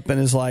pops up and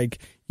is like,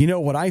 you know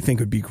what I think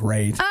would be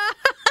great?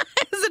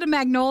 Is it a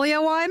Magnolia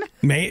one?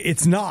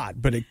 It's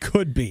not, but it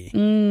could be.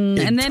 And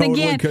then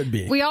totally again, could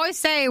be. We always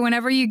say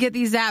whenever you get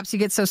these apps, you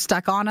get so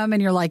stuck on them,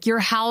 and you're like, your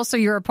house or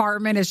your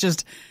apartment is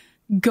just...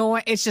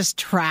 it's just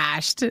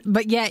trashed,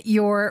 but yet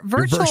your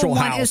virtual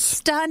one is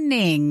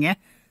stunning.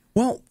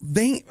 Well,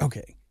 they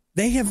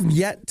have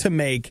yet to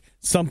make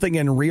something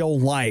in real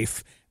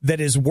life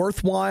that is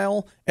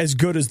worthwhile as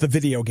good as the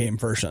video game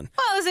version.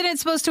 Well, isn't it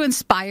supposed to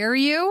inspire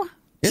you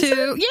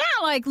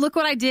look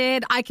what I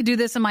did. I could do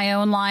this in my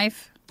own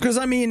life. Because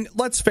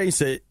let's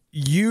face it.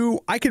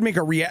 I could make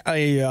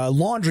a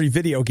laundry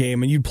video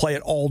game and you'd play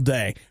it all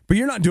day, but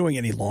you're not doing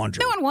any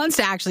laundry. No one wants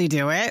to actually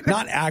do it.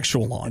 Not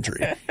actual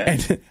laundry.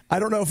 And I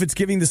don't know if it's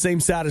giving the same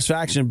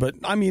satisfaction, but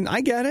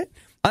I get it.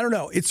 I don't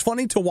know. It's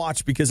funny to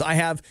watch because I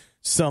have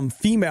some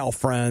female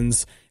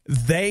friends.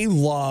 They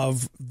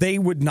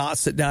would not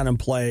sit down and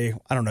play,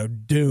 I don't know,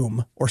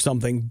 Doom or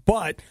something,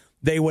 but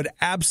they would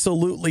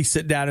absolutely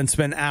sit down and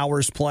spend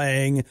hours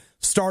playing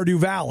Stardew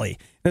Valley.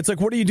 And it's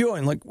like, what are you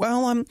doing? Like,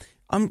 well,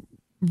 I'm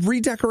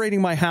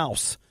redecorating my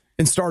house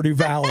in Stardew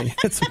Valley.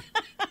 It's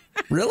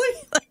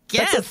really?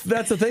 Yes.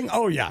 That's a thing?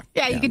 Oh, yeah.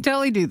 Yeah, you can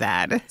totally do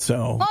that. So,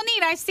 well,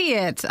 neat. I see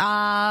it.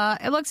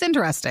 It looks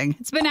interesting.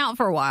 It's been out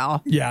for a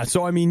while. Yeah.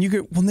 So, I mean,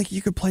 Nikki,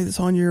 you could play this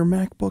on your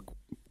MacBook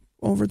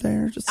over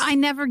there. I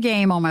never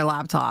game on my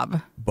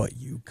laptop. But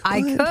you could.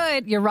 I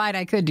could. You're right.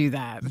 I could do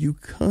that. You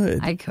could.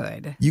 I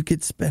could. You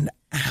could spend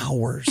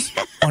hours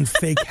on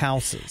fake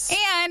houses.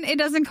 And it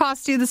doesn't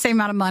cost you the same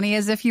amount of money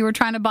as if you were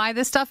trying to buy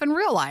this stuff in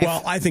real life.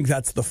 Well, I think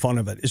that's the fun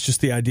of it. It's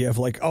just the idea of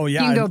like, oh,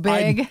 yeah. You can go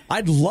big.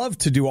 I'd love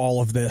to do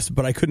all of this,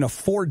 but I couldn't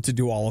afford to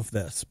do all of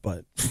this.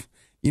 But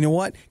you know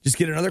what? Just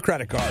get another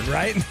credit card,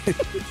 right?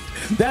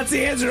 That's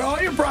the answer to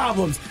all your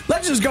problems.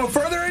 Let's just go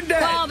further in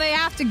debt. Well, they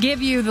have to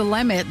give you the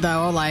limit,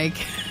 though. Like,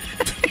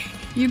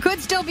 you could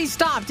still be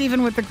stopped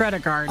even with the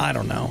credit card. I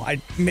don't know.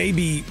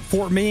 Maybe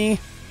for me,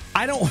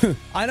 I don't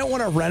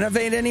want to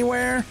renovate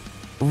anywhere,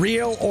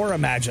 real or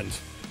imagined.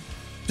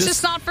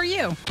 Just not for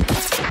you.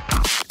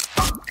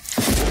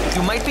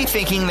 You might be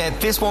thinking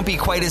that this won't be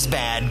quite as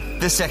bad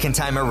the second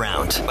time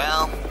around.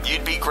 Well,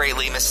 you'd be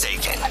greatly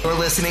mistaken. You're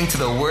listening to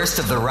the worst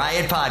of the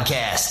Riot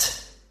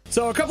podcast.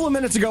 So a couple of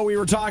minutes ago, we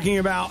were talking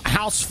about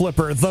House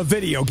Flipper, the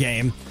video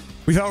game.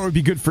 We thought it would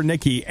be good for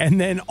Nikki. And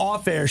then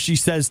off air, she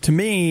says to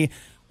me,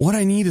 what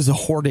I need is a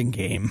hoarding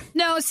game.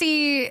 No,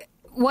 see,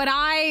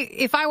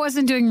 if I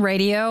wasn't doing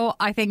radio,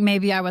 I think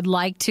maybe I would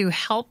like to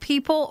help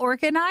people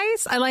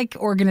organize. I like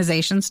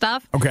organization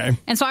stuff. Okay.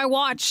 And so I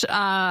watch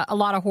a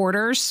lot of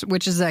Hoarders,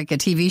 which is like a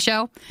TV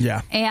show.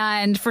 Yeah.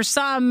 And for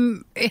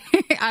some,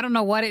 I don't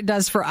know what it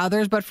does for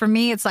others, but for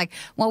me, it's like,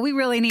 well, we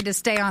really need to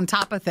stay on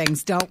top of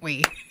things, don't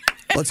we?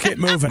 Let's get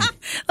moving.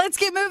 Let's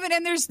get moving.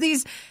 And there's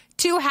these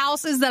 2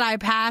 houses that I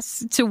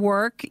pass to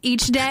work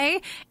each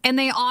day, and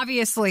they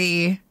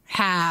obviously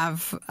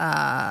have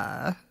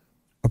a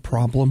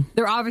problem.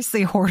 They're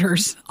obviously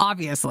hoarders,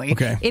 obviously.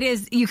 Okay. It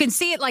is, you can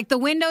see it like the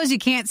windows you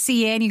can't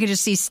see in, you can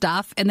just see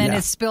stuff, and then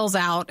it spills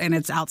out and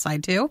it's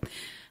outside too.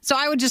 So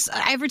I would just,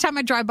 every time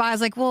I drive by, I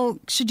was like, well,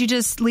 should you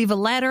just leave a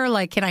letter?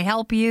 Like, can I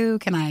help you?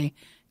 Can I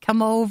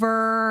come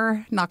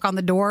over, knock on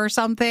the door or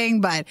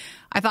something? But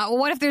I thought, well,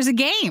 what if there's a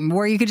game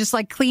where you could just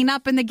like clean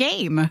up in the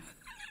game?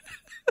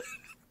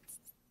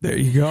 There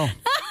you go.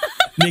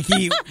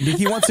 Nikki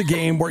wants a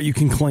game where you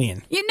can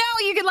clean. You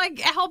know, you could like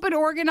help it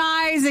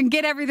organize and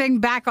get everything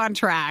back on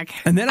track.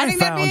 And then I think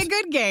that'd be a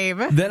good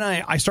game. Then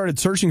I started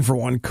searching for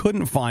one,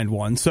 couldn't find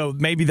one. So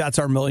maybe that's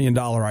our $1 million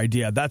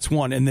idea. That's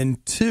one. And then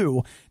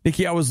 2,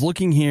 Nikki, I was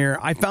looking here.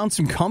 I found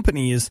some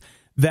companies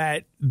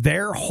that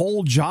their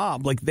whole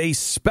job, like they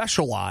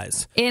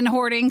specialize in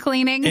hoarding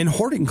cleaning. In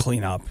hoarding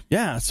cleanup.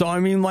 Yeah. So I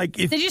mean, like,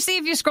 did you see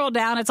if you scroll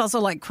down, it's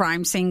also like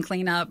crime scene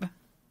cleanup.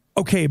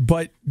 Okay,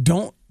 but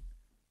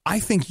I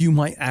think you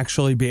might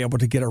actually be able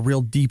to get a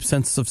real deep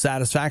sense of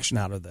satisfaction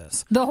out of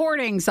this. The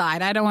hoarding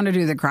side. I don't want to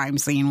do the crime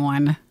scene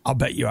one. I'll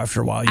bet you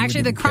after a while.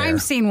 Actually, the crime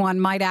scene one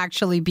might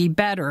actually be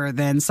better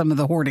than some of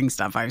the hoarding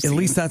stuff I've seen. At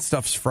least that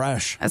stuff's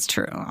fresh. That's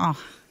true. Oh,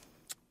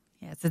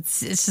 yes, it's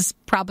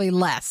just probably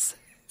less.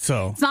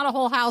 So it's not a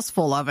whole house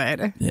full of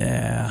it.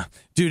 Yeah,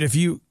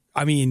 dude.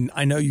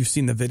 I know you've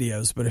seen the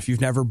videos, but if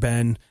you've never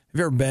been, have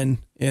you ever been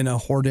in a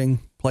hoarding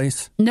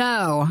place?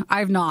 No,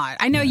 I've not.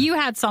 I know you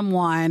had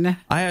someone.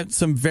 I had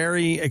some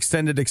very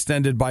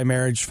extended by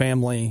marriage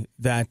family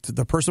that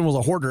the person was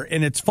a hoarder.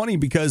 And it's funny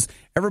because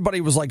everybody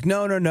was like,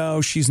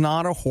 no, she's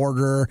not a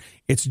hoarder.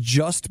 It's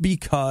just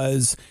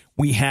because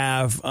we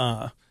have,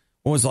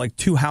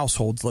 2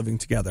 households living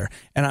together.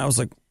 And I was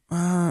like,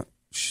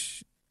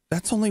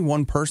 that's only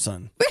one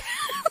person.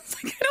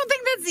 I don't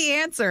think that's the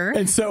answer.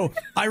 And so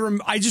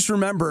I just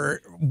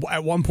remember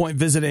at one point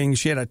visiting,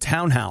 she had a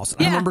townhouse.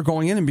 And I remember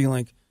going in and being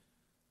like,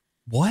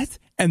 what?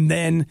 And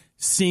then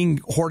seeing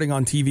hoarding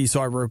on TV.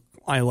 So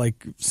I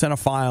sent a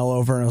file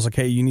over and I was like,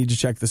 hey, you need to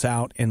check this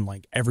out. And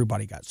like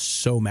everybody got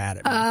so mad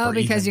at me. Oh,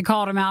 because you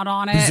called him out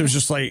on it? Because it was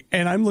just like,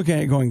 and I'm looking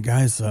at it going,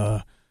 guys,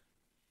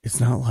 it's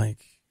not like,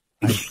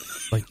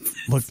 look.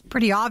 It's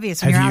pretty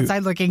obvious when you're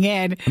outside looking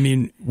in. I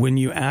mean, when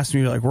you asked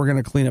me, like, we're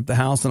going to clean up the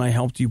house and I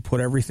helped you put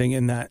everything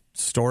in that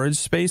storage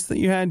space that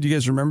you had. Do you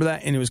guys remember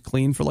that? And it was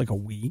clean for like a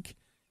week.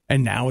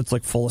 And now it's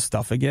like full of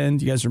stuff again.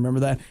 Do you guys remember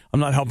that? I'm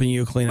not helping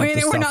you clean up the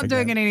stuff. We're not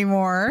doing it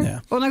anymore.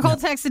 Yeah. Well, Nicole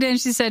texted in.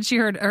 She said she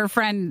heard her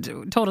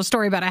friend told a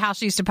story about a house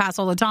she used to pass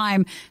all the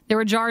time. There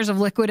were jars of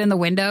liquid in the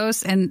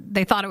windows, and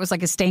they thought it was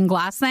like a stained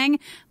glass thing,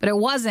 but it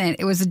wasn't.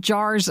 It was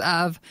jars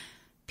of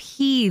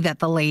pee that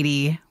the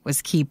lady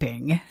was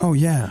keeping. Oh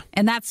yeah,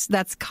 and that's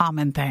a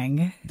common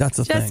thing. That's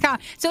a thing.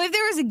 So if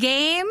there was a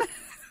game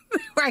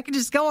where I could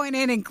just go in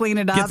and clean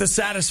it up. Get the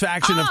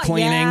satisfaction of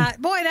cleaning. Yeah.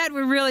 Boy, that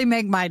would really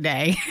make my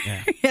day.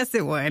 Yeah. Yes,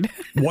 it would.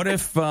 What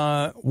if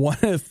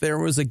there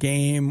was a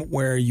game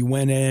where you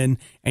went in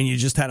and you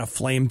just had a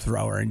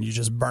flamethrower and you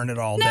just burn it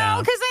all down?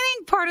 No, because I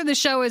think part of the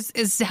show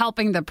is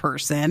helping the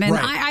person. And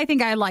right. I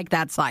think I like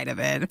that side of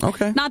it.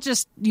 Okay. Not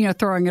just,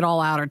 throwing it all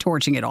out or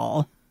torching it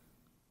all.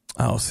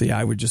 Oh, see,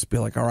 I would just be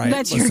like, all right,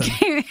 that's your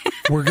game.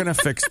 We're going to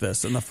fix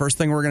this. And the first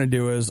thing we're going to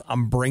do is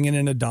I'm bringing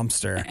in a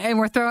dumpster. And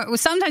we're throwing,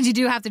 sometimes you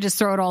do have to just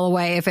throw it all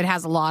away if it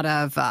has a lot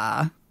of,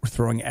 we're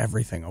throwing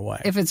everything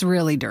away. if it's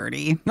really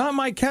dirty. Not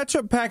my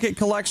ketchup packet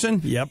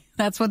collection. Yep.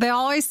 That's what they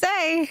always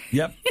say.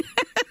 Yep.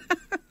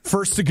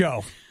 First to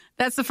go.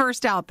 That's the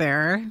first out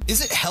there.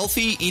 Is it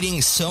healthy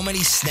eating so many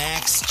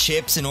snacks,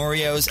 chips, and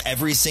Oreos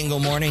every single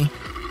morning?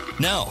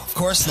 No, of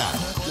course not.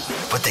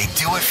 But they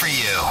do it for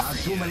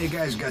you. Too many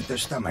guys got the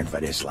stomach for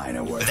this line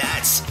of work.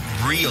 That's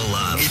real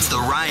love. It's The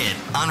Riot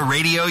on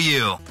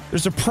RadioU.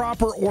 There's a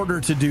proper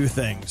order to do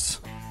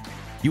things.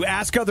 You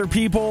ask other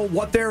people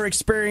what their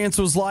experience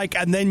was like,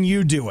 and then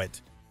you do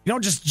it. You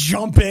don't just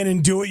jump in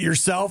and do it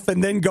yourself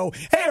and then go,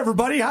 hey,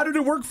 everybody, how did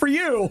it work for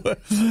you?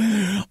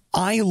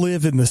 I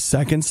live in the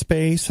second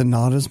space and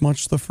not as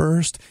much the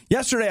first.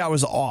 Yesterday, I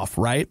was off,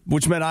 right?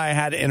 Which meant I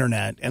had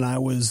internet and I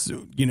was,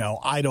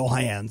 idle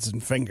hands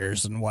and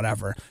fingers and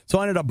whatever. So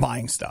I ended up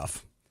buying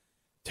stuff.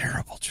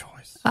 Terrible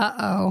choice.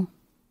 Uh-oh.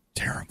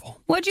 Terrible.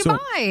 What'd you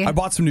buy? I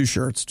bought some new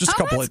shirts, just a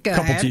couple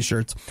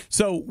T-shirts.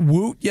 So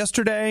Woot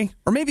yesterday,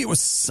 or maybe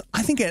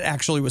I think it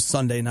actually was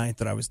Sunday night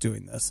that I was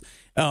doing this.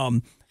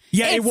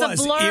 Yeah, it's it was.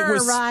 A blur, it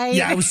was, right?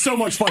 Yeah, it was so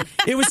much fun.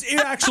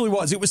 It actually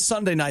was. It was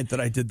Sunday night that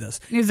I did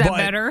this. Is that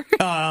better?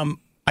 I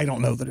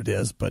don't know that it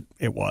is, but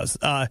it was.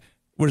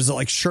 What is it,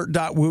 like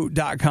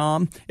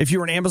shirt.woot.com? If you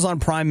were an Amazon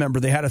Prime member,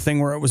 they had a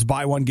thing where it was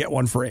buy one, get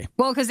one free.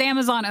 Well, because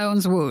Amazon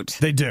owns Woot.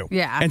 They do.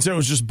 Yeah. And so it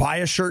was just buy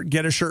a shirt,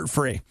 get a shirt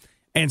free.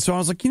 And so I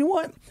was like, you know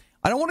what?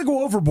 I don't want to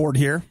go overboard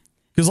here.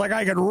 Because,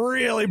 I could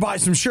really buy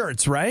some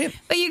shirts, right?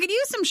 But you could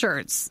use some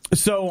shirts.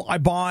 So I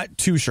bought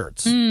 2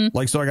 shirts. So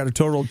I got a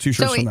total of 2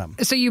 shirts from them.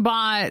 So you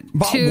bought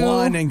 2?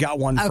 One and got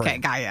one free. Okay,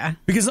 got ya.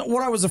 Because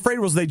what I was afraid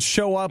was they'd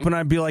show up and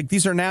I'd be like,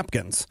 these are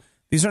napkins.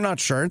 These are not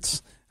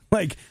shirts.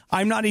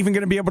 I'm not even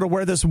going to be able to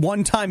wear this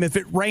one time. If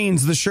it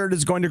rains, the shirt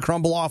is going to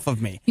crumble off of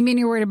me. You mean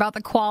you're worried about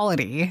the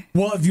quality?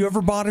 Well, have you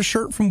ever bought a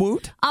shirt from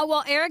Woot?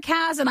 Well, Eric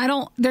has, and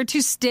they're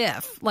too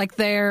stiff.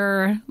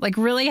 They're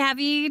really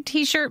heavy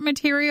T-shirt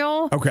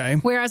material. Okay.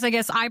 Whereas I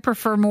guess I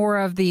prefer more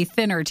of the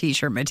thinner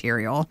T-shirt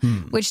material,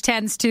 which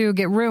tends to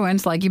get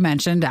ruined, like you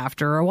mentioned,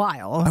 after a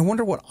while. I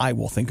wonder what I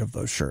will think of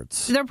those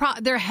shirts.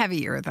 They're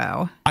heavier,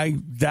 though.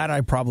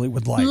 I probably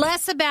would like.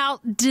 Less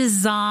about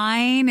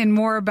design and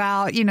more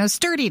about,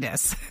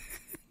 sturdiness.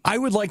 I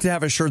would like to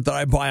have a shirt that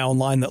I buy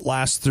online that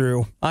lasts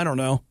through, I don't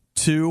know,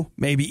 2,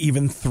 maybe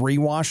even 3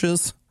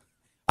 washes.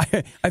 I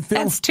feel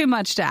that's too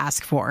much to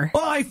ask for.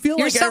 Well, I feel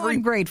you're like so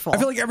ungrateful. I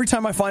feel like every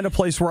time I find a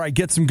place where I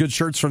get some good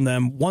shirts from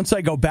them, once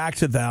I go back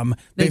to them,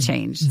 they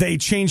change. They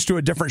change to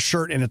a different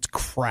shirt and it's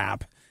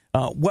crap.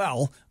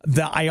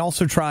 I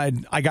also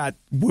tried. I got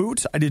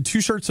Woot. I did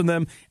 2 shirts from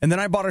them, and then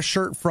I bought a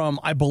shirt from,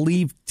 I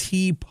believe,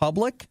 T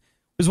Public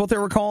is what they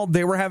were called.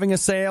 They were having a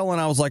sale,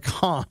 and I was like,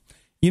 huh.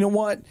 You know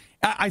what?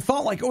 I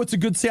thought it's a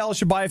good sale. I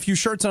should buy a few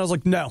shirts. And I was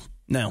like, no.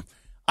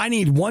 I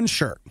need one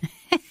shirt.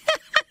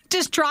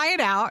 Just try it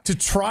out. To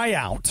try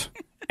out.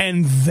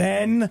 And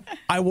then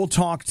I will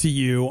talk to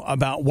you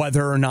about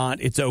whether or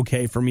not it's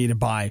okay for me to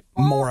buy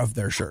more of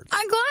their shirts.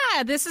 I'm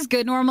glad. This is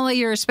good. Normally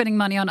you're spending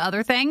money on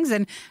other things,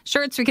 and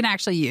shirts we can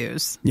actually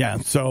use. Yeah.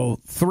 So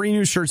 3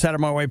 new shirts out of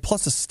my way,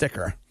 plus a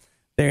sticker.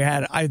 They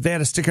had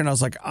a sticker, and I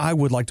was like, I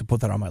would like to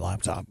put that on my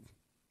laptop.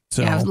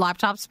 So, yeah,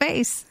 laptop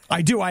space.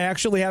 I do. I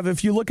actually have.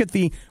 If you look at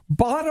the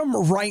bottom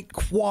right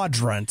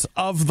quadrant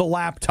of the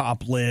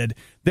laptop lid,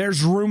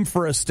 there's room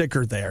for a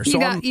sticker there.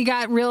 You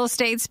got real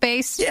estate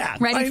space. Yeah,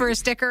 ready for a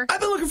sticker. I've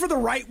been looking for the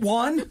right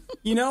one,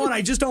 and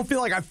I just don't feel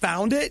like I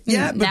found it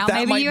yet. But now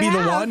that might be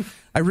the one.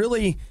 I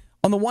really,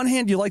 on the one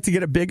hand, you like to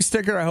get a big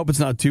sticker. I hope it's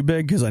not too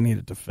big because I need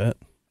it to fit.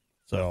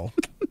 So.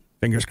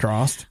 Fingers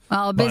crossed.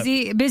 Well,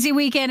 busy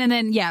weekend, and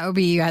then,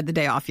 you had the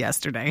day off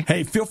yesterday.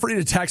 Hey, feel free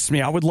to text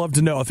me. I would love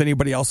to know if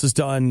anybody else has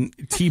done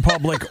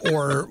T-Public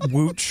or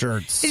Woot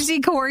shirts. Did you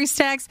see Corey's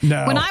text?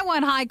 No. When I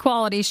want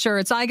high-quality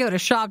shirts, I go to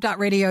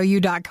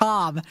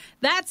shop.radiou.com.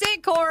 That's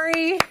it,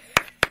 Corey.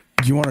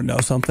 Do you want to know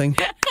something?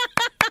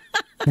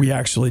 We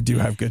actually do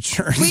have good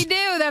shirts. We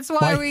do. That's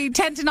why we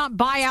tend to not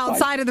buy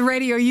outside of the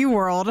Radio U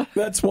world.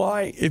 That's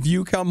why if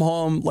you come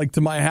home to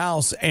my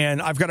house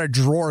and I've got a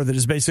drawer that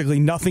is basically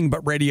nothing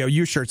but Radio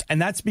U shirts,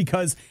 and that's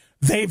because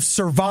they've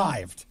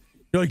survived.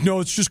 You're like,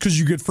 no, it's just because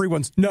you get free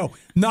ones. No,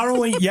 not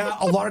only,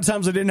 a lot of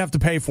times I didn't have to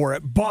pay for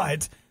it,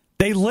 but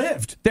they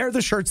lived. They're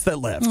the shirts that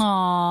lived.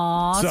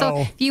 Aww.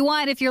 So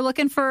if you're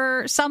looking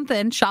for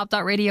something,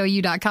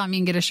 shop.radiou.com, you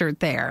can get a shirt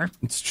there.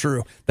 It's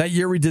true. That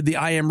year we did the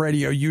I Am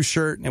Radio U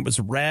shirt, and it was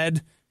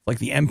red, like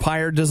the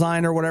Empire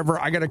design or whatever.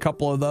 I got a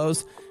couple of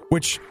those,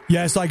 which,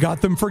 yes, I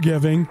got them for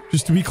giving,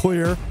 just to be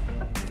clear.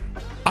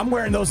 I'm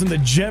wearing those in the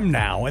gym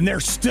now, and they're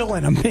still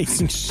in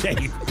amazing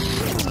shape.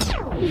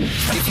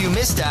 If you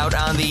missed out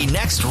on the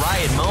next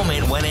Riot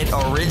moment when it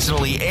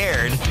originally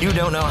aired, you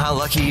don't know how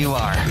lucky you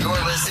are.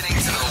 You're listening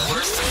to the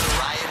Worst of the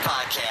Riot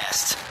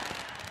podcast.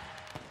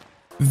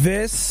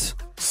 This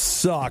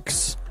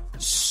sucks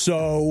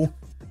so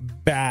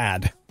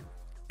bad.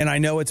 And I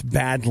know it's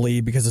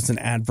badly because it's an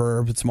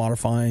adverb. It's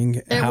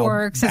modifying. It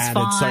works. It's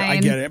fine.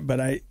 I get it.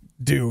 But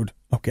dude,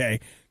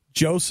 okay.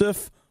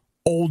 Joseph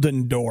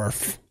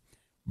Oldendorf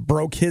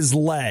broke his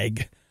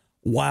leg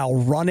while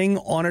running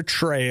on a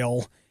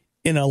trail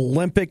in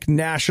Olympic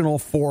National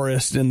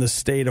Forest in the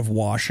state of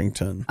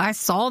Washington. I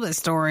saw this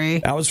story.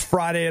 That was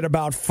Friday at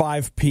about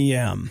 5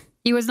 p.m.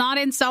 He was not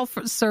in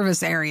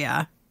self-service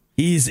area.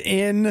 He's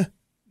in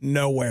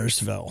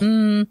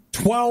Nowheresville,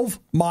 12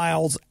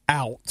 miles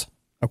out,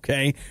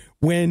 okay,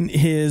 when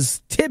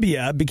his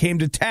tibia became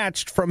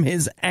detached from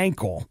his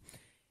ankle.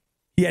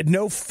 He had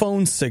no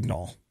phone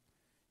signal.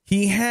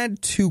 He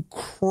had to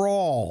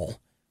crawl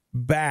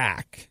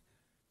back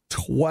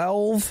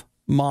 12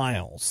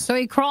 miles. So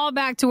he crawled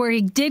back to where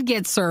he did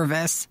get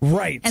service.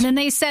 Right. And then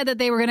they said that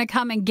they were going to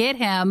come and get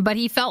him, but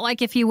he felt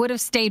like if he would have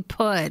stayed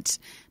put,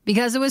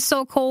 because it was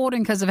so cold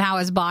and because of how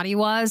his body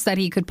was, that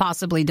he could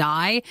possibly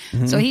die.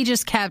 So he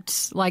just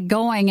kept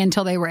going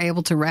until they were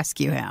able to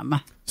rescue him.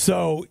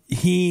 So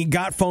he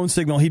got phone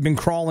signal. He'd been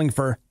crawling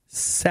for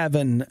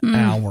 7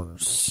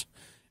 hours.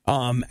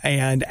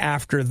 And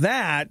after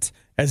that,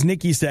 as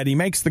Nikki said, he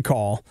makes the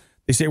call.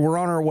 They say, we're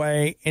on our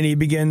way, and he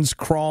begins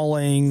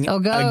crawling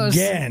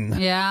again.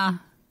 Yeah.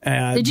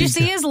 Did you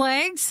see his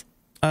legs?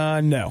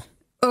 No.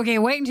 Okay,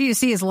 wait until you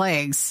see his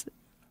legs.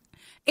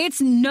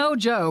 It's no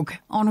joke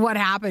on what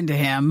happened to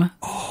him.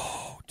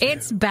 Oh, dude.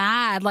 It's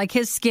bad. Like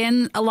his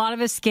skin, a lot of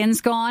his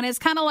skin's gone. It's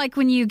kind of like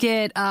when you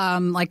get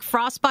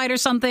frostbite or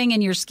something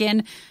and your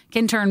skin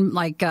can turn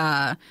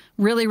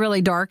really,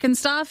 really dark and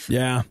stuff.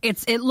 Yeah.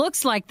 It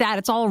looks like that.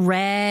 It's all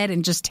red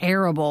and just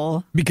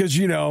terrible. Because,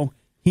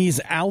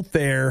 he's out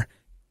there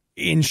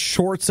in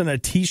shorts and a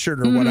T-shirt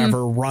or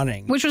whatever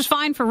running. Which was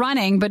fine for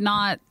running, but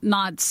not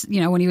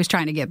when he was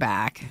trying to get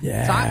back.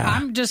 Yeah. So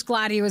I'm just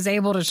glad he was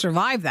able to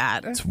survive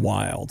that. It's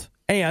wild.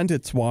 And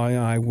it's why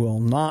I will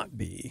not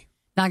be.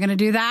 Not going to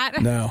do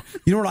that? No.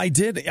 You know what I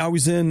did? I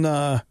was in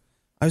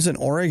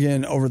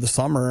Oregon over the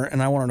summer,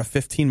 and I went on a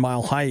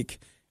 15-mile hike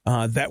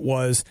that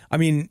was,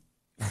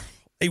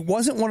 it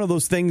wasn't one of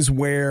those things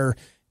where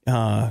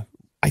I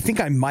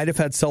think I might have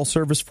had cell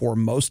service for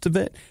most of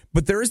it,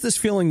 but there is this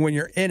feeling when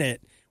you're in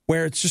it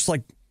where it's just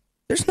like,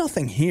 there's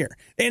nothing here.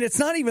 And it's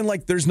not even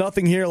like there's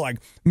nothing here. Like,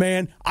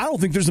 man, I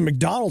don't think there's a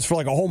McDonald's for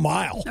a whole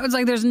mile. It's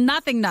like there's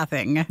nothing.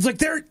 It's like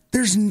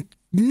there's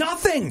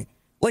nothing.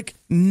 Like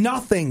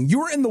nothing.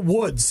 You're in the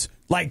woods,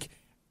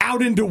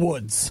 out into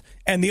woods.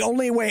 And the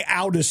only way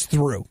out is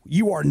through.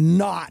 You are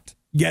not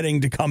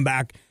getting to come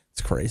back.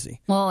 It's crazy.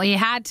 Well, he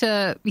had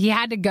to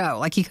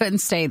go. He couldn't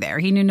stay there.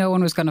 He knew no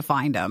one was going to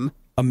find him.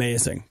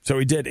 Amazing. So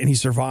he did, and he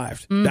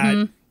survived.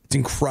 It's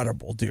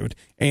incredible, dude.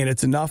 And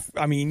it's enough.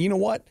 You know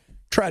what?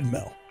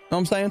 Treadmill. Know what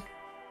I'm saying?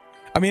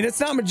 It's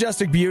not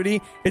majestic beauty.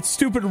 It's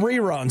stupid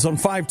reruns on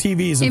 5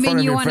 TVs in front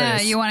of your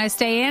face. You want to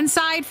stay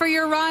inside for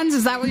your runs?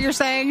 Is that what you're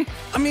saying?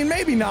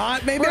 Maybe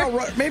not. Maybe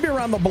maybe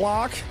around the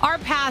block. Our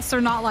paths are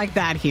not like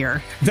that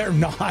here. They're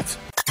not.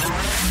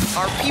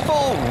 Are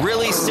people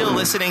really still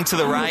listening to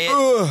the Riot?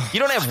 You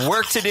don't have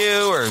work to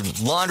do or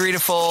laundry to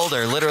fold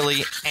or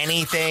literally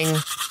anything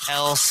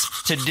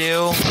else to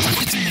do?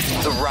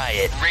 The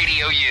Riot,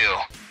 Radio U.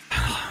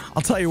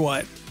 I'll tell you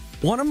what.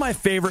 One of my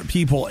favorite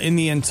people in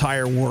the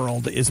entire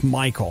world is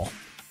Michael.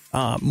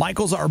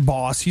 Michael's our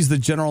boss. He's the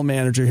general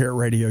manager here at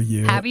Radio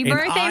U. Happy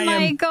birthday,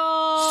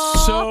 Michael.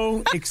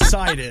 So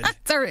excited.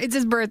 It's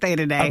his birthday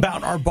today.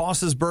 About our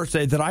boss's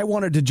birthday that I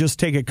wanted to just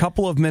take a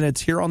couple of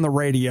minutes here on the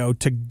radio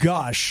to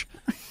gush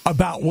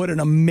about what an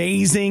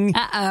amazing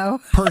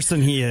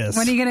person he is.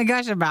 What are you going to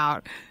gush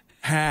about?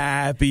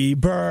 Happy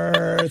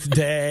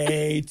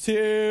birthday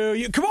to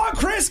you. Come on,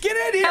 Chris, get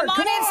in here. Come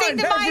on and sing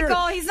to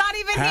Michael. He's not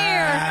even here.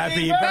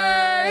 Happy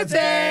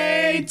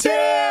birthday to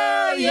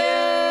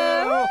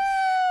you.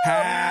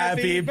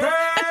 Happy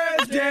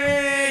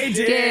birthday,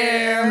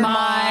 dear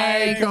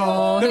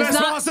Michael. The best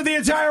boss of the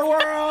entire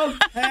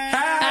world.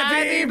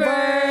 Happy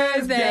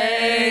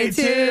birthday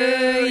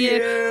to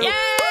you. Yay!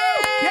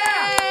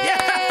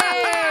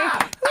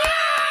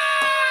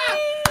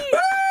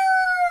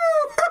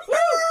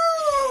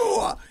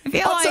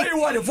 I'll tell you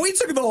what, if we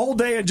took the whole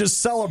day and just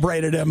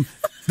celebrated him,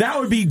 that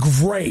would be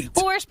great.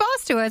 Well, we're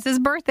supposed to. It's his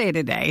birthday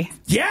today.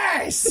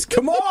 Yes!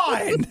 Come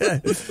on!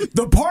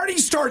 The party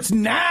starts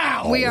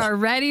now! We are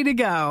ready to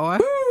go.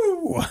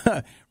 Woo!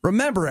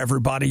 Remember,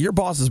 everybody, your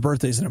boss's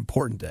birthday is an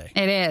important day.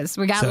 It is.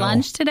 We got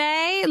lunch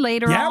today,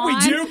 later on. Yeah, we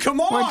do.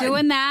 Come on. We're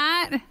doing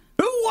that.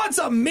 Who wants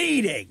a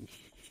meeting?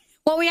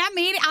 Well,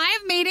 I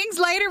have meetings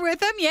later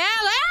with him.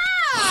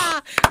 Yeah.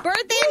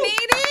 Birthday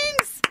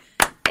meetings.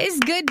 It's a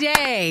good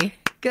day.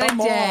 Good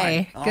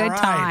day. Good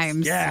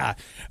times. Yeah.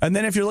 And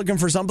then if you're looking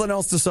for something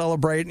else to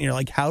celebrate and you're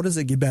like, how does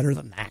it get better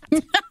than that?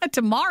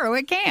 Tomorrow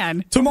it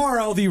can.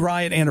 Tomorrow, the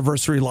Riot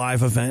Anniversary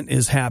Live event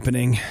is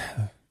happening.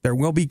 There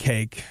will be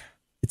cake.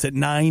 It's at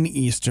 9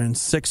 Eastern,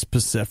 6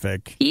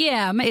 Pacific.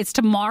 PM. It's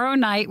tomorrow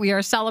night. We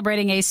are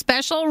celebrating a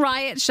special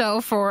Riot show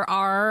for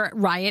our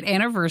Riot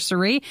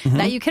anniversary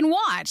that you can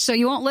watch. So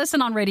you won't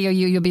listen on Radio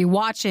U. You'll be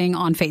watching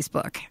on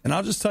Facebook. And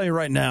I'll just tell you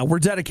right now, we're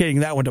dedicating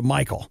that one to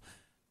Michael.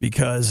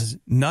 Because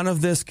none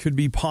of this could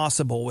be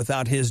possible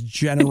without his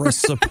generous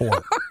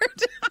support.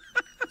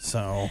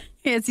 So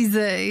Yes, he's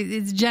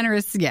a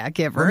generous,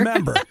 giver.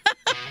 Remember,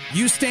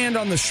 you stand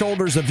on the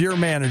shoulders of your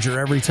manager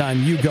every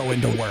time you go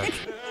into work.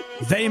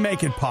 They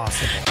make it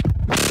possible.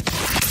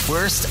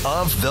 Worst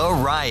of the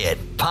Riot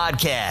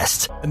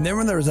podcast. And then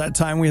when there was that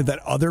time we had that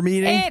other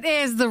meeting. It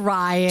is the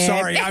Riot.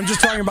 Sorry, I'm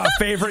just talking about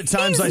favorite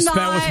times I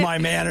spent with my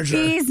manager.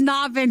 He's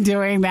not been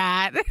doing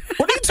that.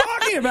 What are you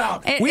talking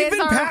about? We've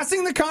been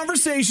passing the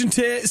conversation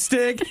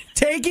stick,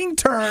 taking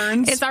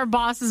turns. It's our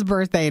boss's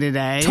birthday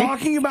today.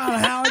 Talking about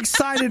how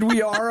excited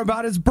we are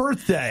about his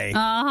birthday.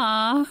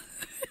 Uh-huh.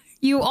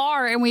 You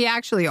are, and we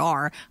actually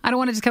are. I don't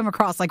want it to come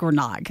across like we're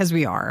not, because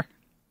we are.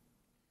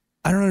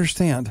 I don't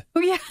understand. Oh,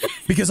 yeah.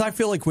 Because I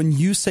feel like when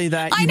you say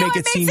that, you make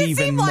it seem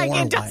even more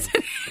like.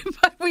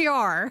 But we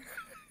are.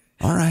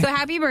 All right. So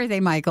happy birthday,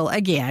 Michael,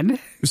 again.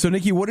 So,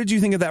 Nikki, what did you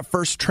think of that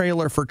first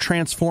trailer for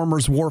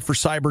Transformers War for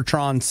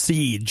Cybertron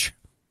Siege?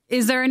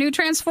 Is there a new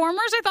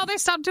Transformers? I thought they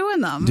stopped doing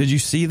them. Did you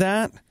see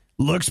that?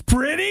 Looks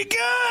pretty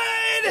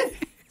good.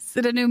 Is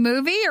it a new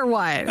movie or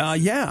what?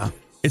 Yeah.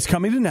 It's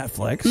coming to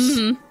Netflix.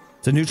 Mm-hmm.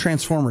 It's a new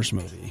Transformers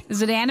movie.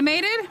 Is it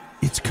animated?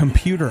 It's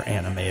computer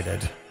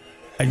animated.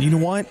 And you know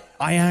what?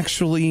 I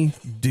actually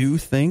do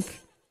think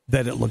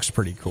that it looks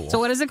pretty cool. So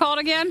what is it called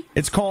again?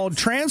 It's called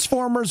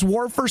Transformers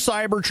War for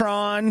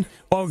Cybertron.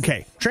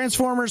 Okay.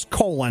 Transformers,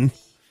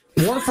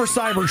 War for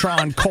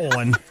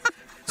Cybertron,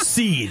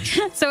 Siege.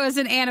 So it's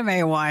an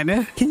anime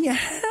one. Can you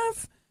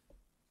have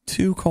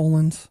 2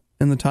 colons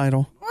in the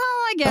title? Well,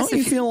 I guess. Don't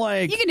you feel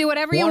like you can do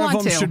whatever you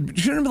want to. Shouldn't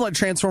it be like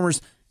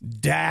Transformers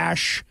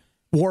dash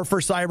War for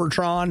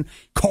Cybertron,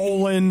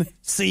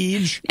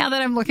 Siege. Now that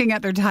I'm looking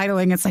at their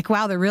titling, it's like,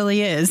 wow, there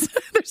really is.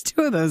 There's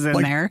 2 of those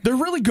in there. They're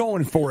really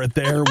going for it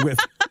there with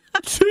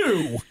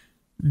 2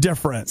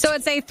 different. So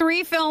it's a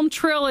 3-film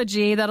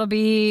trilogy that'll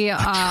be...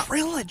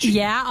 trilogy?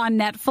 Yeah, on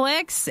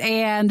Netflix.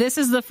 And this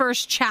is the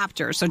first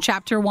chapter. So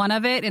chapter 1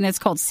 of it, and it's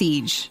called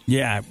Siege.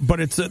 Yeah,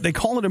 but they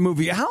call it a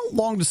movie. How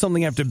long does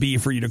something have to be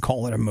for you to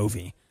call it a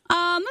movie?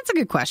 That's a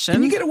good question.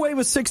 Can you get away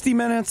with 60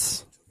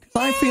 minutes?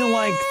 I feel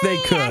like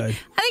they could. I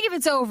think if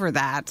it's over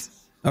that.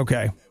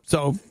 Okay.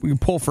 So we can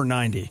pull for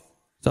 90.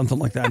 Something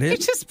like that. You're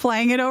just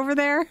playing it over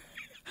there?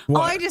 What?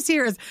 All I just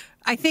hear is,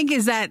 I think,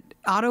 is that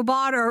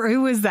Autobot or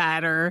who is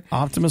that? Or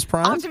Optimus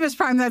Prime? Optimus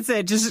Prime, that's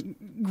it. Just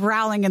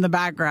growling in the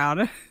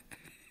background.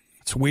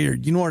 It's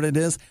weird. You know what it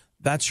is?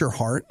 That's your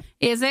heart.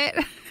 Is it?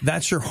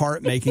 That's your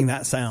heart making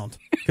that sound.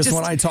 Because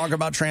when I talk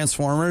about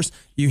Transformers,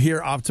 you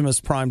hear Optimus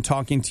Prime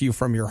talking to you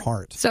from your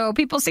heart. So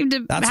people seem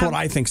to That's what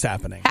I think's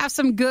happening. Have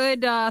some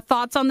good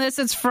thoughts on this.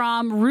 It's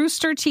from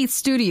Rooster Teeth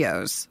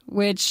Studios,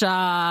 which is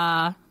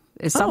something.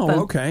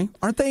 Oh, okay.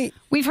 Aren't they?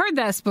 We've heard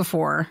this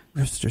before.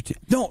 Rooster Teeth.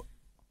 No.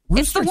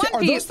 It's the one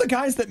Are those the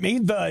guys that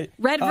made the...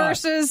 Red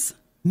versus...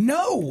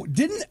 No.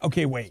 Didn't...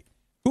 Okay, wait.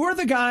 Who are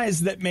the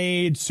guys that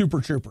made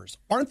Super Troopers?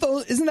 Aren't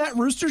those... Isn't that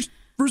Rooster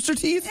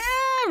Teeth?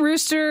 Yeah,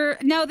 Rooster...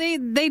 No,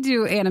 they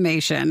do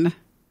animation.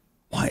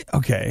 Why?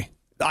 Okay.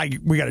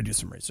 We got to do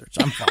some research.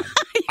 I'm fine.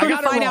 I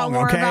got it wrong,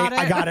 okay?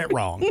 I got it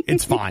wrong.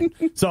 It's fine.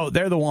 So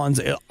they're the ones.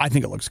 I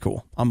think it looks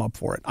cool. I'm up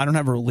for it. I don't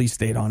have a release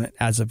date on it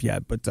as of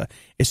yet, but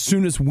as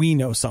soon as we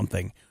know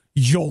something,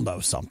 you'll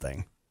know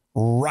something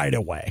right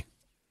away.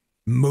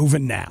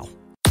 Moving now.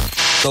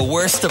 The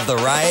worst of the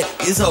riot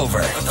is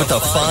over, but the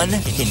fun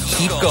can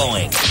keep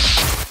going.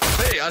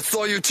 Hey, I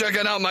saw you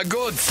checking out my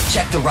goods.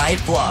 Check the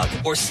Riot blog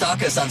or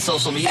stalk us on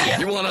social media.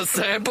 You want to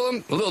sample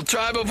them? A little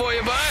try before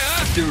you buy,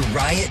 huh? Through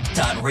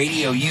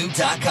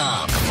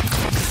riot.radiou.com.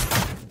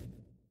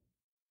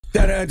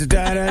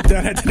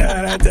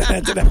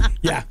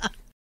 Yeah.